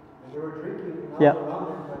wings, and they were drinking, and I Yeah. was around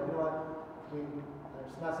them. But you know what? I mean,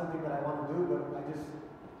 it's not something that I want to do, but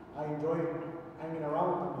I enjoy hanging around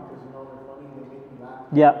with them because they're funny and they make me laugh.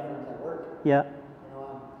 Yeah. Friends at work. Yeah.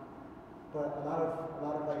 But a lot of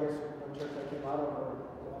I guess the church I came out of, or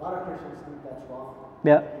a lot of Christians think that's wrong.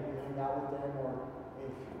 Yeah. If you hang out with them, or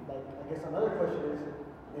if I guess another question is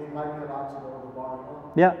they invite me out to go to the bar.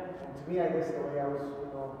 Yeah. And to me, I guess the way I was,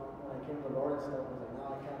 when I came to the Lord and stuff, I was like, no,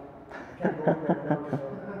 I can't go there.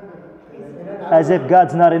 And then I As if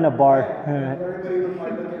God's not in a bar. And everybody would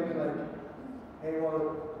probably look at me like, hey,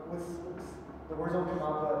 well, the words don't come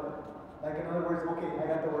out, but like in other words, okay, I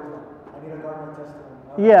got the words now. I need to guard my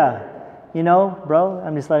testimony. Yeah. You know, bro,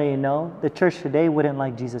 I'm just letting you know, the church today wouldn't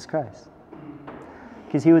like Jesus Christ.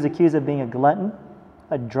 Because he was accused of being a glutton,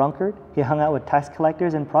 a drunkard. He hung out with tax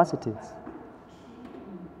collectors and prostitutes.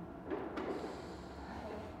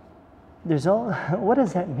 What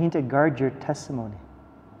does that mean to guard your testimony?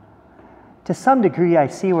 To some degree, I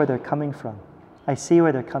see where they're coming from. I see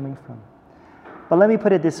where they're coming from. But let me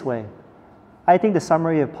put it this way. I think the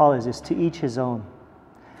summary of Paul is to each his own.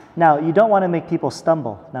 Now, you don't want to make people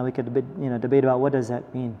stumble. Now, we could debate about what does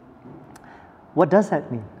that mean. What does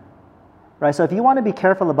that mean? Right? So if you want to be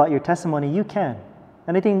careful about your testimony, you can.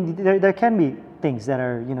 And I think there can be things that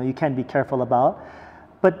are, you can be careful about.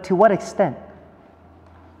 But to what extent?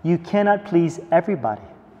 You cannot please everybody.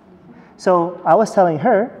 So I was telling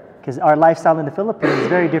her, because our lifestyle in the Philippines is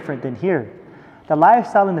very different than here. The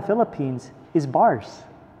lifestyle in the Philippines is bars.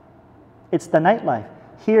 It's the nightlife.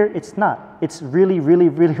 Here, it's not. It's really, really,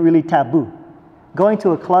 really, really taboo. Going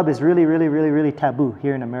to a club is really, really, really, really taboo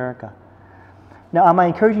here in America. Now, am I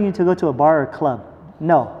encouraging you to go to a bar or a club?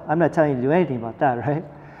 No, I'm not telling you to do anything about that, right?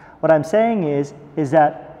 What I'm saying is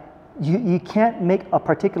that you can't make a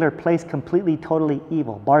particular place completely, totally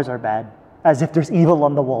evil. Bars are bad. As if there's evil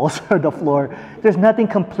on the walls or the floor. There's nothing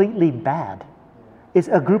completely bad. It's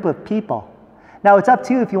a group of people. Now, it's up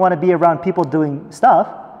to you if you want to be around people doing stuff.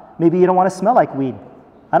 Maybe you don't want to smell like weed.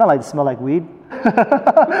 I don't like to smell like weed.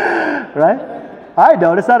 Right? I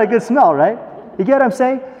don't. It's not a good smell, right? You get what I'm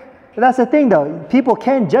saying? But that's the thing, though. People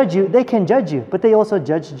can judge you. They can judge you. But they also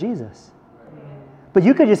judge Jesus. But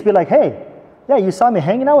you could just be like, hey, yeah, you saw me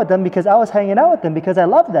hanging out with them because I was hanging out with them because I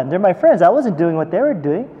love them. They're my friends. I wasn't doing what they were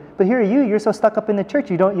doing. But here you're so stuck up in the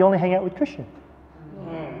church, you only hang out with Christians.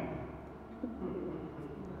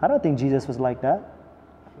 I don't think Jesus was like that.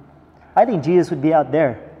 I think Jesus would be out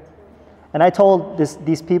there. And I told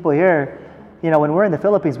these people here, when we're in the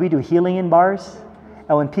Philippines, we do healing in bars.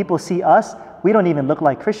 And when people see us, we don't even look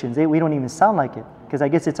like Christians. We don't even sound like it. Because I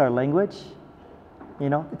guess it's our language.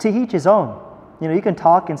 To each his own. You can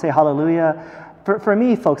talk and say hallelujah. For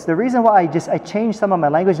me, folks, the reason why I changed some of my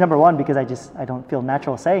language, number one, because I don't feel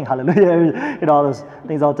natural saying hallelujah, all those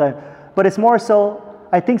things all the time. But it's more so,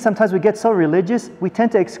 I think sometimes we get so religious, we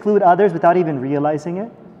tend to exclude others without even realizing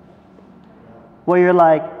it. Where you're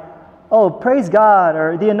like, oh, praise God,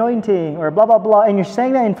 or the anointing, or blah, blah, blah. And you're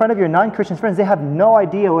saying that in front of your non-Christian friends. They have no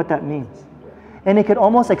idea what that means. And it could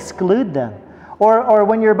almost exclude them. Or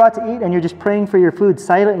when you're about to eat and you're just praying for your food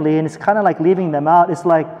silently, and it's kind of like leaving them out. It's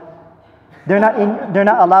like, they're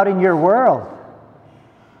not allowed in your world.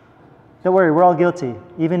 Don't worry, we're all guilty.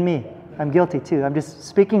 Even me. I'm guilty too. I'm just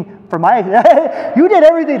speaking for my... You did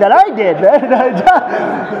everything that I did,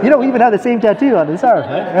 man. We even have the same tattoo on this arm,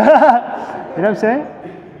 right? You know what I'm saying?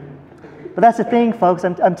 But that's the thing, folks.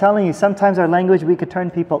 I'm telling you, sometimes our language, we could turn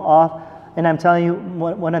people off. And I'm telling you,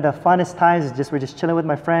 one of the funnest times is we're just chilling with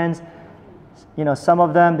my friends. Some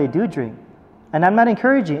of them, they do drink. And I'm not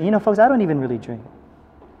encouraging. Folks, I don't even really drink.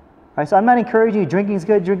 Right? So I'm not encouraging you. Drinking's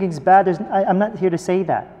good, drinking's bad. I'm not here to say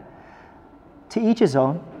that. To each his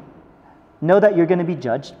own. Know that you're going to be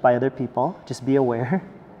judged by other people. Just be aware.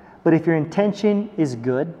 But if your intention is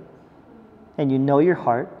good and you know your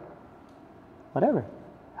heart, whatever.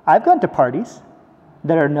 I've gone to parties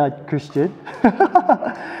that are not Christian.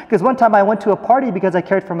 Because one time I went to a party because I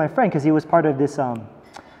cared for my friend because he was part of this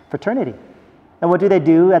fraternity. And what do they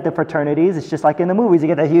do at the fraternities? It's just like in the movies. You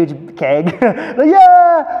get a huge keg.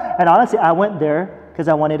 Yeah! And honestly, I went there because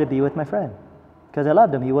I wanted to be with my friend. Because I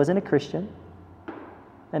loved him. He wasn't a Christian.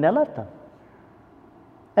 And I loved him.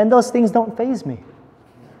 And those things don't faze me.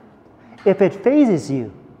 If it fazes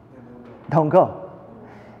you, don't go.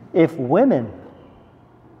 If women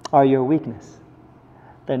are your weakness,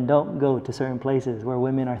 then don't go to certain places where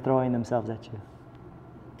women are throwing themselves at you.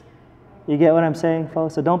 You get what I'm saying,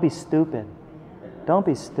 folks? So don't be stupid. Don't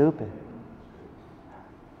be stupid.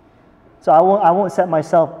 So I won't set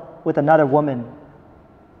myself with another woman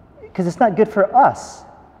because it's not good for us.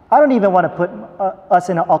 I don't even want to put us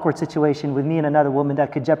in an awkward situation with me and another woman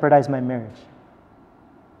that could jeopardize my marriage.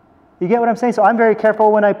 You get what I'm saying? So I'm very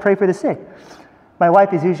careful when I pray for the sick. My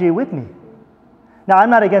wife is usually with me. Now,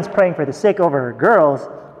 I'm not against praying for the sick over girls,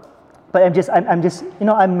 but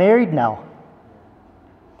I'm married now.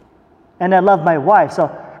 And I love my wife. So,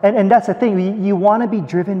 and that's the thing. You want to be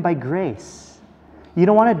driven by grace. You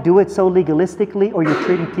don't want to do it so legalistically or you're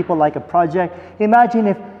treating people like a project. Imagine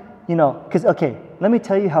if, because, okay, let me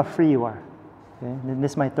tell you how free you are. Okay? And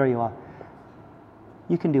this might throw you off.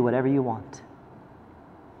 You can do whatever you want.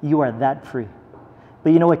 You are that free.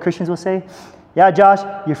 But you know what Christians will say? Yeah, Josh,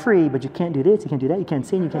 you're free, but you can't do this, you can't do that, you can't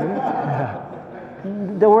sin, you can't do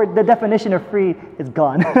that. The definition of free is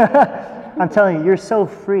gone. I'm telling you, you're so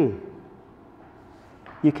free.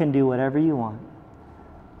 You can do whatever you want.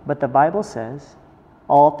 But the Bible says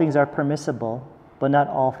all things are permissible, but not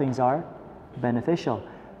all things are beneficial.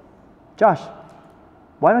 Josh,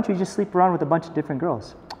 why don't you just sleep around with a bunch of different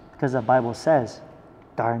girls? Because the Bible says,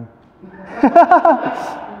 darn.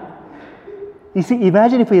 You see,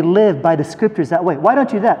 imagine if we lived by the scriptures that way. Why don't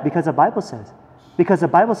you do that? Because the Bible says. Because the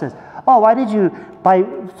Bible says, oh, why did you buy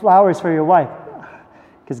flowers for your wife?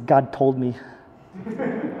 Because God told me.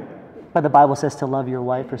 But the Bible says to love your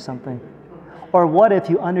wife or something. Or what if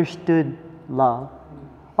you understood love?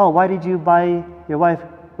 Oh, why did you buy your wife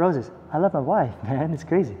roses? I love my wife, man. It's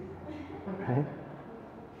crazy. Right?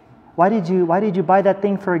 Why did you buy that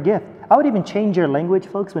thing for a gift? I would even change your language,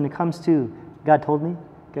 folks, when it comes to God told me.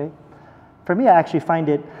 Okay? For me, I actually find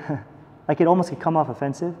it like it almost could come off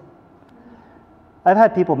offensive. I've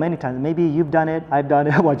had people many times, maybe you've done it, I've done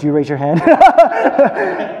it. I want you to raise your hand.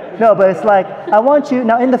 No, but it's like, I want you,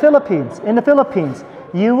 now in the Philippines,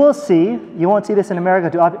 you will see, you won't see this in America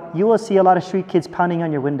too, you will see a lot of street kids pounding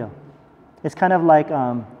on your window. It's kind of like,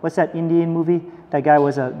 what's that Indian movie? That guy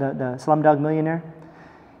was the Slumdog Millionaire.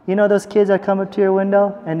 You know those kids that come up to your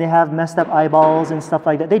window and they have messed up eyeballs and stuff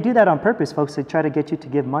like that? They do that on purpose, folks, to try to get you to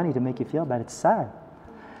give money to make you feel bad. It's sad.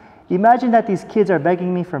 Imagine that these kids are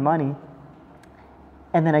begging me for money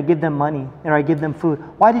and then I give them money or I give them food.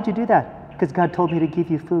 Why did you do that? Because God told me to give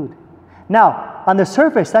you food. Now, on the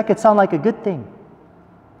surface, that could sound like a good thing.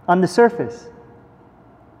 On the surface.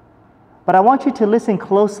 But I want you to listen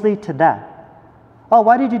closely to that. Oh,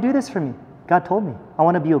 why did you do this for me? God told me. I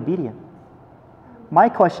want to be obedient. My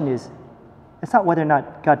question is, it's not whether or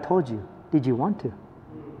not God told you. Did you want to?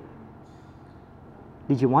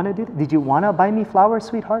 Did you want to do that? Did you want to buy me flowers,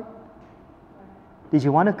 sweetheart? Did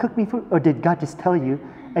you want to cook me food? Or did God just tell you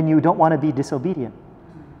and you don't want to be disobedient?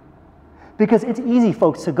 Because it's easy,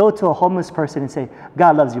 folks, to go to a homeless person and say,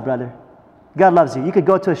 God loves you, brother. God loves you. You could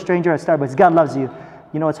go to a stranger at Starbucks, God loves you.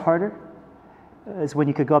 You know what's harder? It's when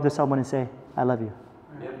you could go up to someone and say, I love you.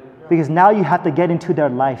 Because now you have to get into their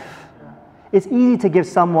life. It's easy to give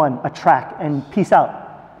someone a tract and peace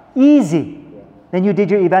out. Easy. Then you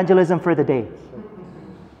did your evangelism for the day.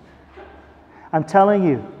 I'm telling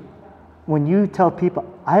you, when you tell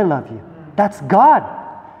people, I love you, that's God.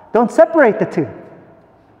 Don't separate the two.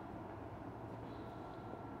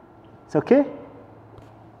 It's okay?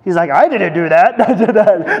 He's like, I didn't do that.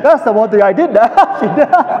 That's the one thing I did.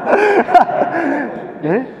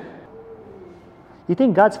 Yeah? You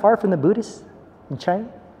think God's far from the Buddhists in China?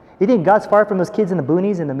 You think God's far from those kids in the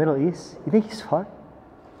boonies in the Middle East? You think He's far?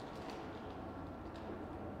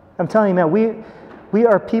 I'm telling you, man, we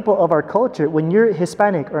are people of our culture. When you're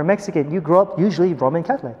Hispanic or Mexican, you grow up usually Roman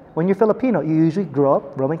Catholic. When you're Filipino, you usually grow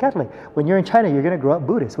up Roman Catholic. When you're in China, you're going to grow up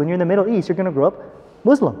Buddhist. When you're in the Middle East, you're going to grow up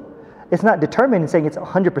Muslim. It's not determined in saying it's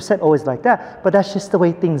 100% always like that, but that's just the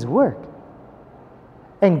way things work.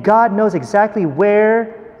 And God knows exactly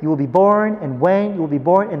where you will be born and when you will be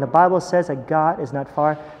born. And the Bible says that God is not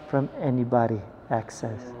far from anybody.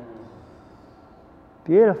 Access.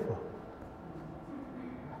 Beautiful.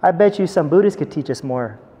 I bet you some Buddhists could teach us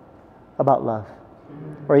more about love.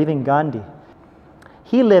 Or even Gandhi.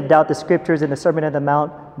 He lived out the scriptures in the Sermon on the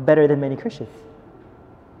Mount better than many Christians.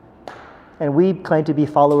 And we claim to be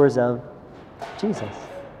followers of Jesus.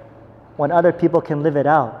 When other people can live it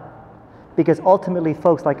out. Because ultimately,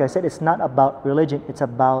 folks, like I said, it's not about religion. It's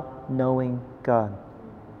about knowing God.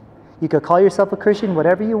 You could call yourself a Christian,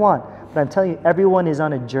 whatever you want. But I'm telling you, everyone is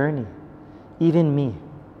on a journey. Even me.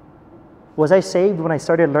 Was I saved when I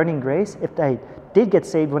started learning grace? If I did get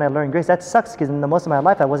saved when I learned grace, that sucks because in the most of my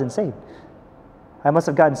life I wasn't saved. I must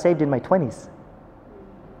have gotten saved in my 20s.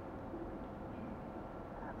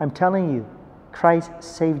 I'm telling you, Christ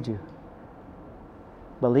saved you.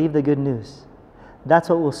 Believe the good news. That's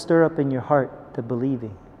what will stir up in your heart, the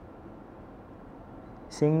believing.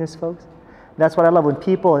 Seeing this, folks? That's what I love. When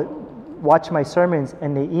people watch my sermons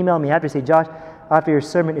and they email me after and say, Josh, after your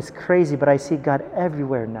sermon, it's crazy, but I see God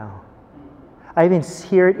everywhere now. I even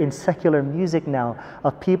hear it in secular music now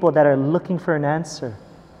of people that are looking for an answer,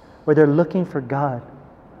 or they're looking for God.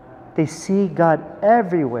 They see God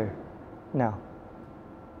everywhere now.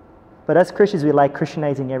 But as Christians, we like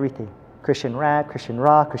Christianizing everything. Christian rap, Christian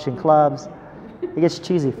rock, Christian clubs. It gets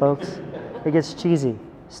cheesy, folks. It gets cheesy.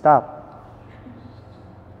 Stop.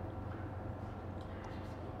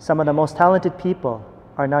 Some of the most talented people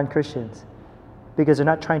are non-Christians because they're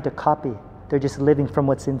not trying to copy. They're just living from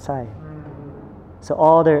what's inside. So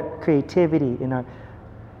all their creativity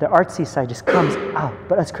The artsy side just comes out.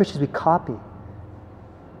 But as Christians, we copy.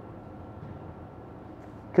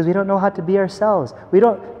 Because we don't know how to be ourselves.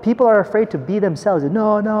 People are afraid to be themselves.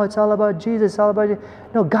 No, it's all about Jesus. It's all about you.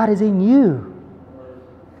 No, God is in you.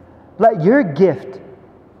 Let your gift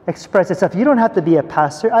express itself. You don't have to be a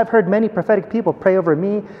pastor. I've heard many prophetic people pray over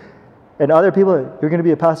me and other people, you're going to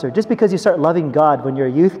be a pastor. Just because you start loving God when you're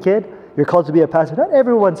a youth kid, you're called to be a pastor. Not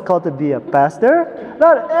everyone's called to be a pastor.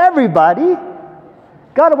 Not everybody.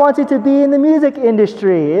 God wants you to be in the music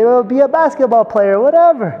industry. It will be a basketball player,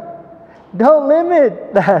 whatever. Don't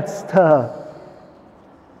limit that stuff.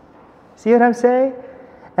 See what I'm saying?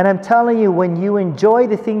 And I'm telling you, when you enjoy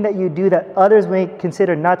the thing that you do that others may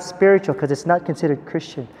consider not spiritual because it's not considered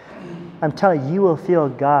Christian, I'm telling you, you will feel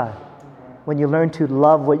God when you learn to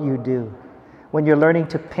love what you do, when you're learning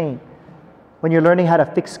to paint, when you're learning how to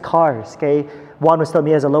fix cars, okay? Juan was telling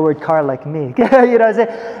me he has a lowered car like me. You know what I'm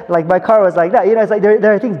saying? Like my car was like that. You know, it's like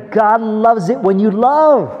there are things, God loves it when you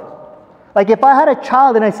love. Like if I had a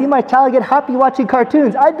child and I see my child get happy watching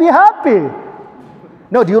cartoons, I'd be happy.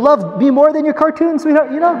 No, do you love me more than your cartoons,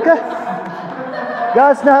 sweetheart? You know,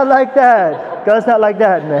 God's not like that. God's not like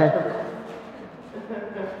that, man.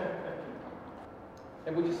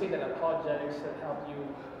 And would you say that apologetics have helped you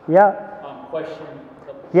question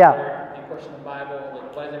the word and question the Bible?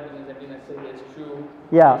 Like, why is everything that say is true?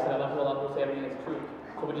 Yeah. You said a lot of people say everything is true.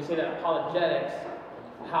 So would you say that apologetics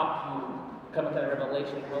helped you come into that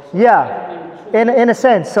revelation? Yeah, in a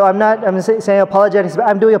sense. So I'm saying apologetics, but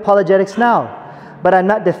I'm doing apologetics now. But I'm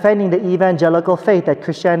not defending the evangelical faith that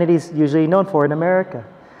Christianity is usually known for in America.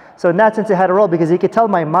 So in that sense, it had a role because you could tell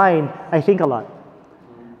my mind, I think a lot.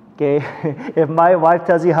 Okay, if my wife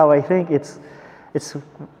tells you how I think, it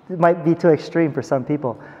might be too extreme for some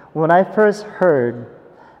people. When I first heard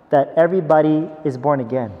that everybody is born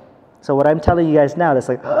again, so what I'm telling you guys now, that's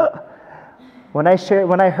like, when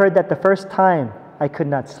I heard that the first time, I could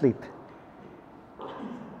not sleep,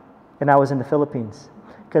 and I was in the Philippines.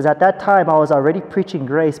 Because at that time, I was already preaching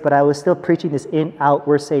grace, but I was still preaching this in, out,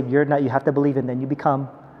 we're saved, you're not, you have to believe, and then you become.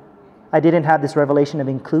 I didn't have this revelation of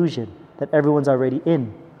inclusion, that everyone's already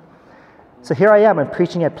in. So here I am, I'm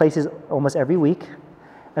preaching at places almost every week,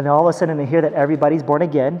 and then all of a sudden I hear that everybody's born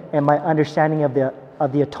again, and my understanding of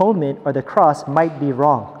the atonement or the cross might be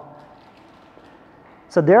wrong.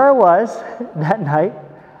 So there I was that night.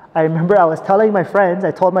 I remember I was telling my friends,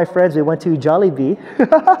 I told my friends, we went to Jollibee,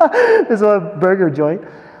 this one burger joint.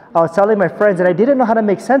 I was telling my friends, and I didn't know how to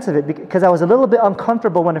make sense of it because I was a little bit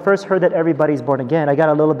uncomfortable when I first heard that everybody's born again. I got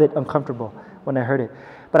a little bit uncomfortable when I heard it.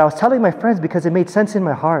 But I was telling my friends because it made sense in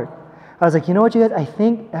my heart. I was like, you know what, you guys? I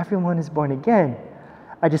think everyone is born again.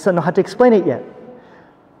 I just don't know how to explain it yet.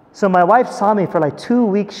 So my wife saw me for like 2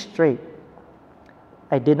 weeks straight.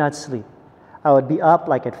 I did not sleep. I would be up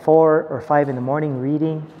like at 4 or 5 in the morning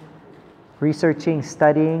reading, researching,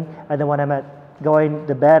 studying, and then when I'm going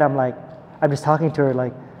to bed, I'm just talking to her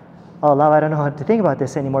like, oh, love, I don't know how to think about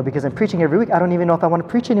this anymore because I'm preaching every week. I don't even know if I want to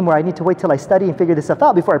preach anymore. I need to wait till I study and figure this stuff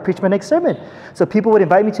out before I preach my next sermon. So people would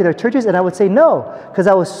invite me to their churches and I would say no because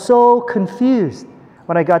I was so confused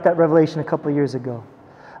when I got that revelation a couple of years ago.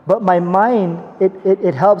 But my mind,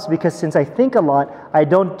 it helps because since I think a lot, I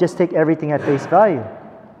don't just take everything at face value.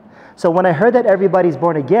 So when I heard that everybody's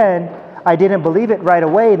born again, I didn't believe it right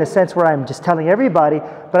away in the sense where I'm just telling everybody,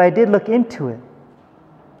 but I did look into it.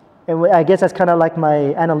 And I guess that's kind of like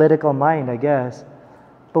my analytical mind, I guess.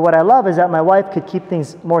 But what I love is that my wife could keep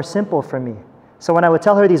things more simple for me. So when I would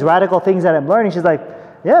tell her these radical things that I'm learning, she's like,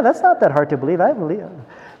 yeah, that's not that hard to believe. I believe it.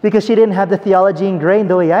 Because she didn't have the theology ingrained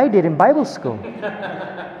the way I did in Bible school.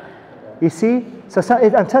 You see? So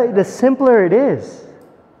I'm telling you, the simpler it is.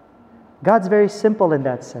 God's very simple in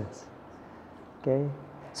that sense. Okay?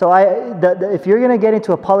 So if you're going to get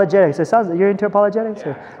into apologetics, it sounds like you're into apologetics?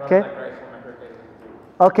 Yeah, or, okay?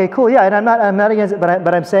 Okay, cool. Yeah, and I'm not against it,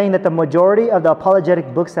 but I'm saying that the majority of the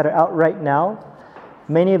apologetic books that are out right now,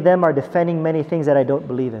 many of them are defending many things that I don't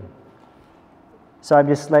believe in. So I'm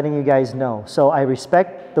just letting you guys know. So I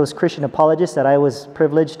respect those Christian apologists that I was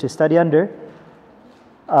privileged to study under,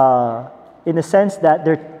 in the sense that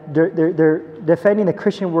they're defending the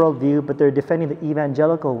Christian worldview, but they're defending the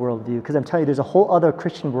evangelical worldview. Because I'm telling you, there's a whole other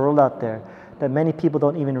Christian world out there that many people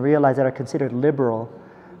don't even realize that are considered liberal.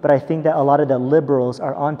 But I think that a lot of the liberals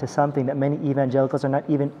are onto something that many evangelicals are not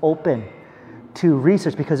even open to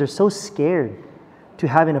research because they're so scared to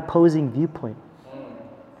have an opposing viewpoint.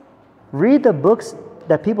 Read the books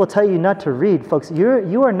that people tell you not to read, folks.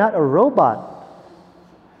 You are not a robot.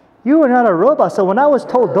 You are not a robot. So when I was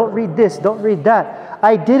told, don't read this, don't read that,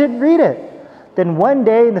 I didn't read it. Then one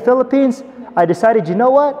day in the Philippines, I decided, you know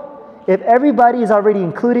what? If everybody is already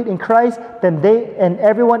included in Christ, then they and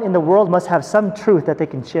everyone in the world must have some truth that they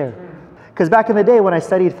can share. Because back in the day when I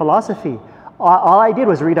studied philosophy, all I did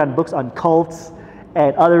was read on books on cults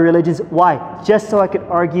and other religions. Why? Just so I could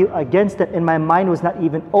argue against it, and my mind was not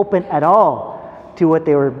even open at all to what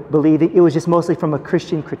they were believing. It was just mostly from a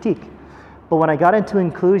Christian critique. But when I got into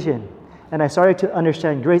inclusion and I started to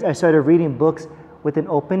understand grace, I started reading books with an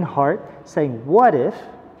open heart, saying, what if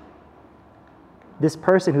this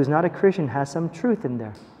person who's not a Christian has some truth in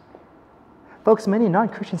there? Folks, many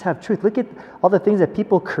non-Christians have truth. Look at all the things that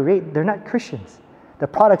people create. They're not Christians. The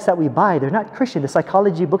products that we buy, they're not Christian. The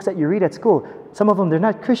psychology books that you read at school, some of them, they're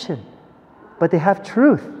not Christian. But they have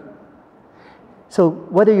truth. So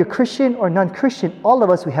whether you're Christian or non-Christian, all of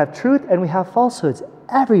us, we have truth and we have falsehoods.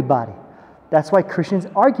 Everybody. That's why Christians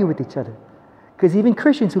argue with each other. Because even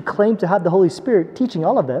Christians who claim to have the Holy Spirit teaching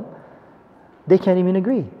all of them, they can't even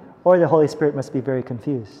agree. Or the Holy Spirit must be very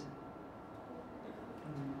confused.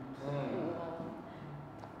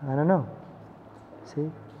 I don't know. See?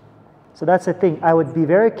 So that's the thing. I would be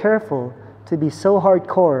very careful to be so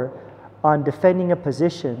hardcore on defending a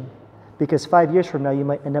position, because 5 years from now you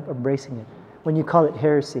might end up embracing it when you call it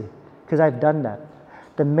heresy. Because I've done that.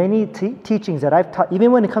 The many teachings that I've taught,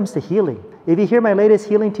 even when it comes to healing. If you hear my latest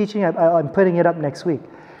healing teaching, I'm putting it up next week.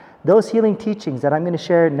 Those healing teachings that I'm going to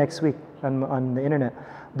share next week on the internet,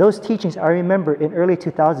 those teachings I remember in early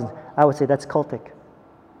 2000s, I would say that's cultic.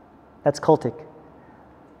 That's cultic.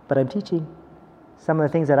 But I'm teaching some of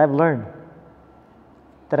the things that I've learned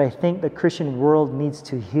that I think the Christian world needs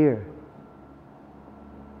to hear.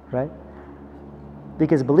 Right?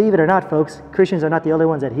 Because believe it or not, folks, Christians are not the only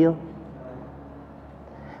ones that heal.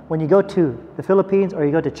 When you go to the Philippines or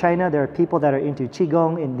you go to China, there are people that are into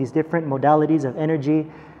Qigong and these different modalities of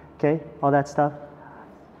energy, okay, all that stuff.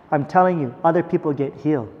 I'm telling you, other people get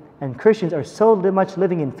healed. And Christians are so much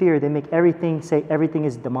living in fear, they make everything say everything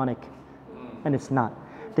is demonic. And it's not.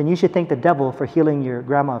 Then you should thank the devil for healing your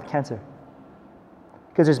grandma of cancer.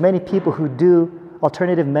 Because there's many people who do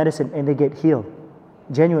alternative medicine and they get healed,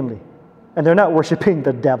 genuinely. And they're not worshiping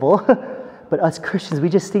the devil. But us Christians, we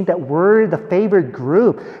just think that we're the favored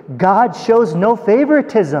group. God shows no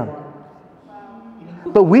favoritism.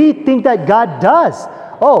 But we think that God does.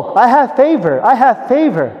 Oh, I have favor. I have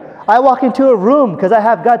favor. I walk into a room because I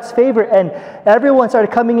have God's favor, and everyone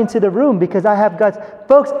started coming into the room because I have God's.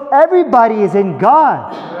 Folks, everybody is in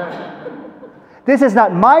God. This is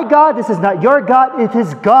not my God. This is not your God. It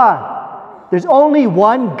is God. There's only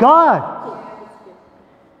one God.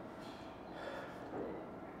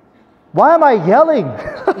 Why am I yelling?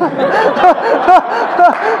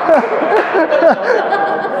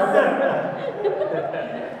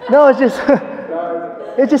 No,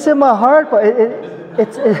 it's just in my heart, but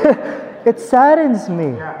it saddens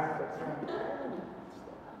me.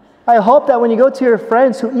 I hope that when you go to your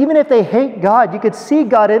friends who, even if they hate God, you could see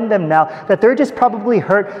God in them now, that they're just probably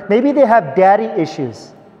hurt. Maybe they have daddy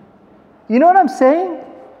issues. You know what I'm saying?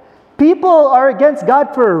 People are against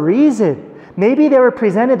God for a reason. Maybe they were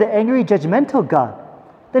presented the angry, judgmental God.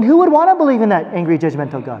 Then who would want to believe in that angry,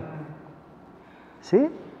 judgmental God? See?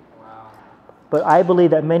 Wow. But I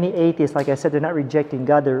believe that many atheists, like I said, they're not rejecting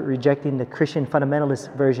God, they're rejecting the Christian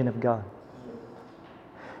fundamentalist version of God.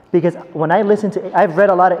 Because when I listen to, I've read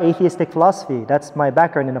a lot of atheistic philosophy. That's my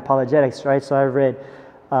background in apologetics, right? So I've read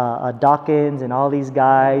Dawkins and all these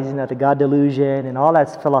guys, you know, the God delusion and all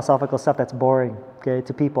that philosophical stuff that's boring, okay,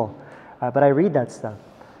 to people. But I read that stuff.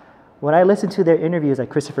 When I listen to their interviews, like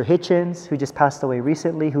Christopher Hitchens, who just passed away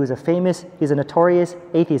recently, who is he's a notorious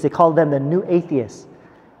atheist. They call them the new atheists,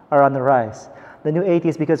 are on the rise. The new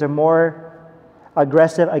atheists because they're more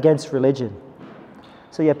aggressive against religion.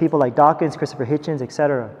 So you have people like Dawkins, Christopher Hitchens,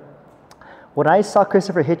 etc. When I saw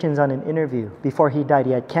Christopher Hitchens on an interview before he died,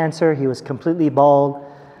 he had cancer, he was completely bald,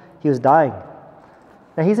 he was dying.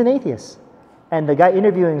 Now he's an atheist. And the guy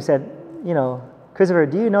interviewing him said, you know, Christopher,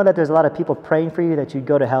 do you know that there's a lot of people praying for you that you'd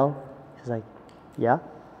go to hell? He's like, yeah.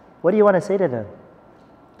 What do you want to say to them?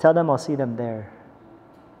 Tell them I'll see them there.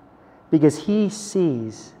 Because he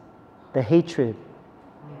sees the hatred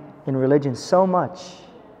in religion so much.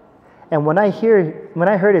 And when I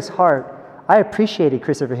heard his heart, I appreciated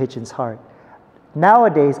Christopher Hitchens' heart.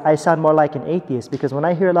 Nowadays, I sound more like an atheist because when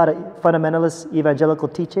I hear a lot of fundamentalist evangelical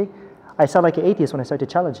teaching, I sound like an atheist when I start to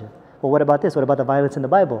challenge it. Well, what about this? What about the violence in the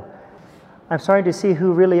Bible? I'm starting to see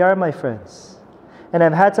who really are my friends. And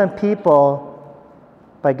I've had some people,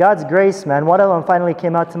 by God's grace, man, one of them finally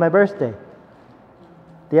came out to my birthday.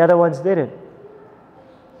 The other ones didn't.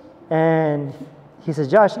 And he says,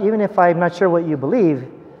 Josh, even if I'm not sure what you believe,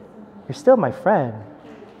 you're still my friend.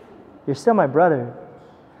 You're still my brother.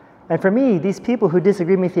 And for me, these people who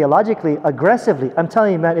disagree with me theologically, aggressively, I'm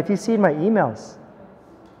telling you, man, if you've seen my emails,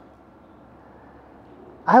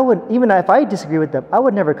 I would, even if I disagree with them, I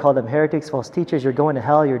would never call them heretics, false teachers, you're going to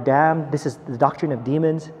hell, you're damned, this is the doctrine of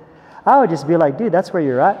demons. I would just be like, dude, that's where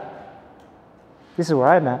you're at. This is where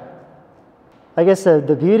I'm at. I guess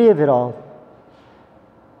the beauty of it all,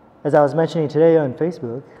 as I was mentioning today on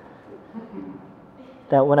Facebook,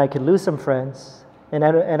 that when I could lose some friends, and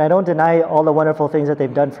I don't deny all the wonderful things that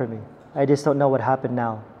they've done for me, I just don't know what happened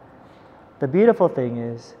now. The beautiful thing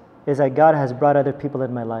is that God has brought other people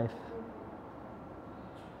in my life.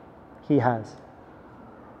 He has.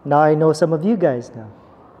 Now I know some of you guys now.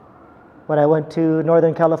 When I went to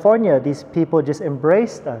Northern California, these people just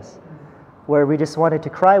embraced us, where we just wanted to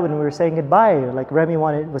cry when we were saying goodbye, like Remy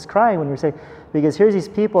was crying when we were saying, because here's these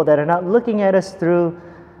people that are not looking at us through,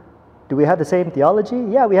 do we have the same theology?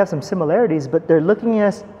 Yeah, we have some similarities, but they're looking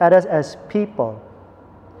at us as people.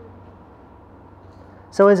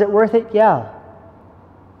 So is it worth it? Yeah,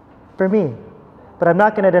 for me. But I'm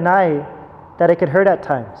not going to deny that it could hurt at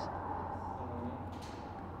times.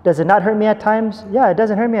 Does it not hurt me at times? Yeah, it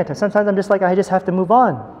doesn't hurt me at times. Sometimes I'm just like, I just have to move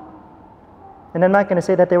on. And I'm not going to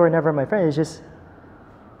say that they were never my friends. It's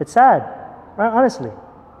sad, honestly.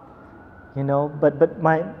 You know,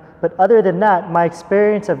 but other than that, my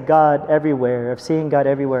experience of God everywhere, of seeing God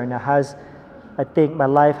everywhere now I think my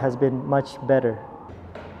life has been much better.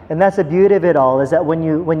 And that's the beauty of it all, is that when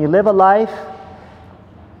you live a life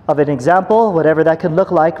of an example, whatever that could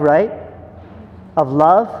look like, right, of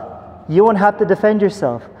love, you won't have to defend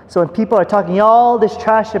yourself. So when people are talking all this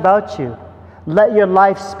trash about you, let your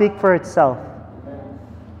life speak for itself.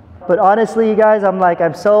 But honestly, you guys,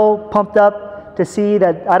 I'm so pumped up to see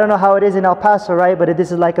that, I don't know how it is in El Paso, right? But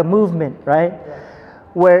this is like a movement, right?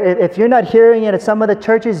 Where if you're not hearing it at some of the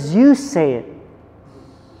churches, you say it.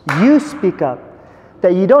 You speak up.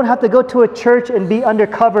 That you don't have to go to a church and be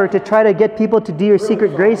undercover to try to get people to do your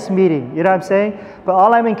secret grace meeting. You know what I'm saying? But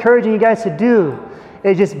all I'm encouraging you guys to do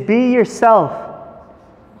is just be yourself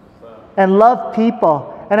and love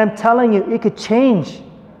people. And I'm telling you, it could change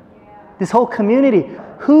this whole community.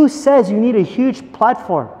 Who says you need a huge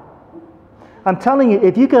platform? I'm telling you,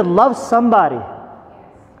 if you could love somebody,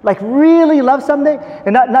 like really love something,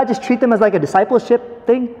 and not just treat them as like a discipleship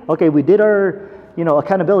thing. Okay, we did our,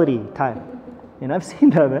 accountability time. I've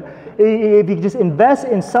seen that. If you just invest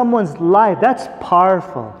in someone's life, that's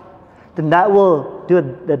powerful. Then that will do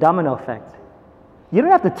the domino effect. You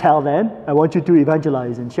don't have to tell them, I want you to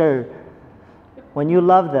evangelize and share. When you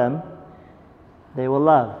love them, they will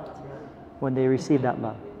love when they receive that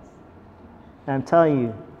love. And I'm telling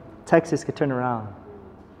you, Texas could turn around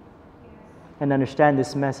and understand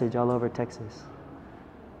this message all over Texas.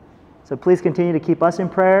 So please continue to keep us in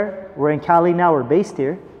prayer. We're in Cali now, we're based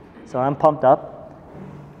here, so I'm pumped up.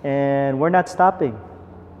 And we're not stopping.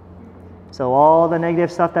 So all the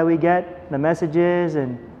negative stuff that we get, the messages,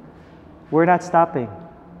 and we're not stopping.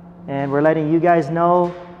 And we're letting you guys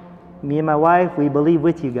know, me and my wife, we believe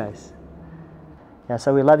with you guys. Yeah,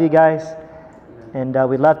 so we love you guys. And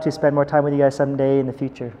we'd love to spend more time with you guys someday in the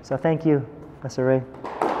future. So thank you, Pastor Ray.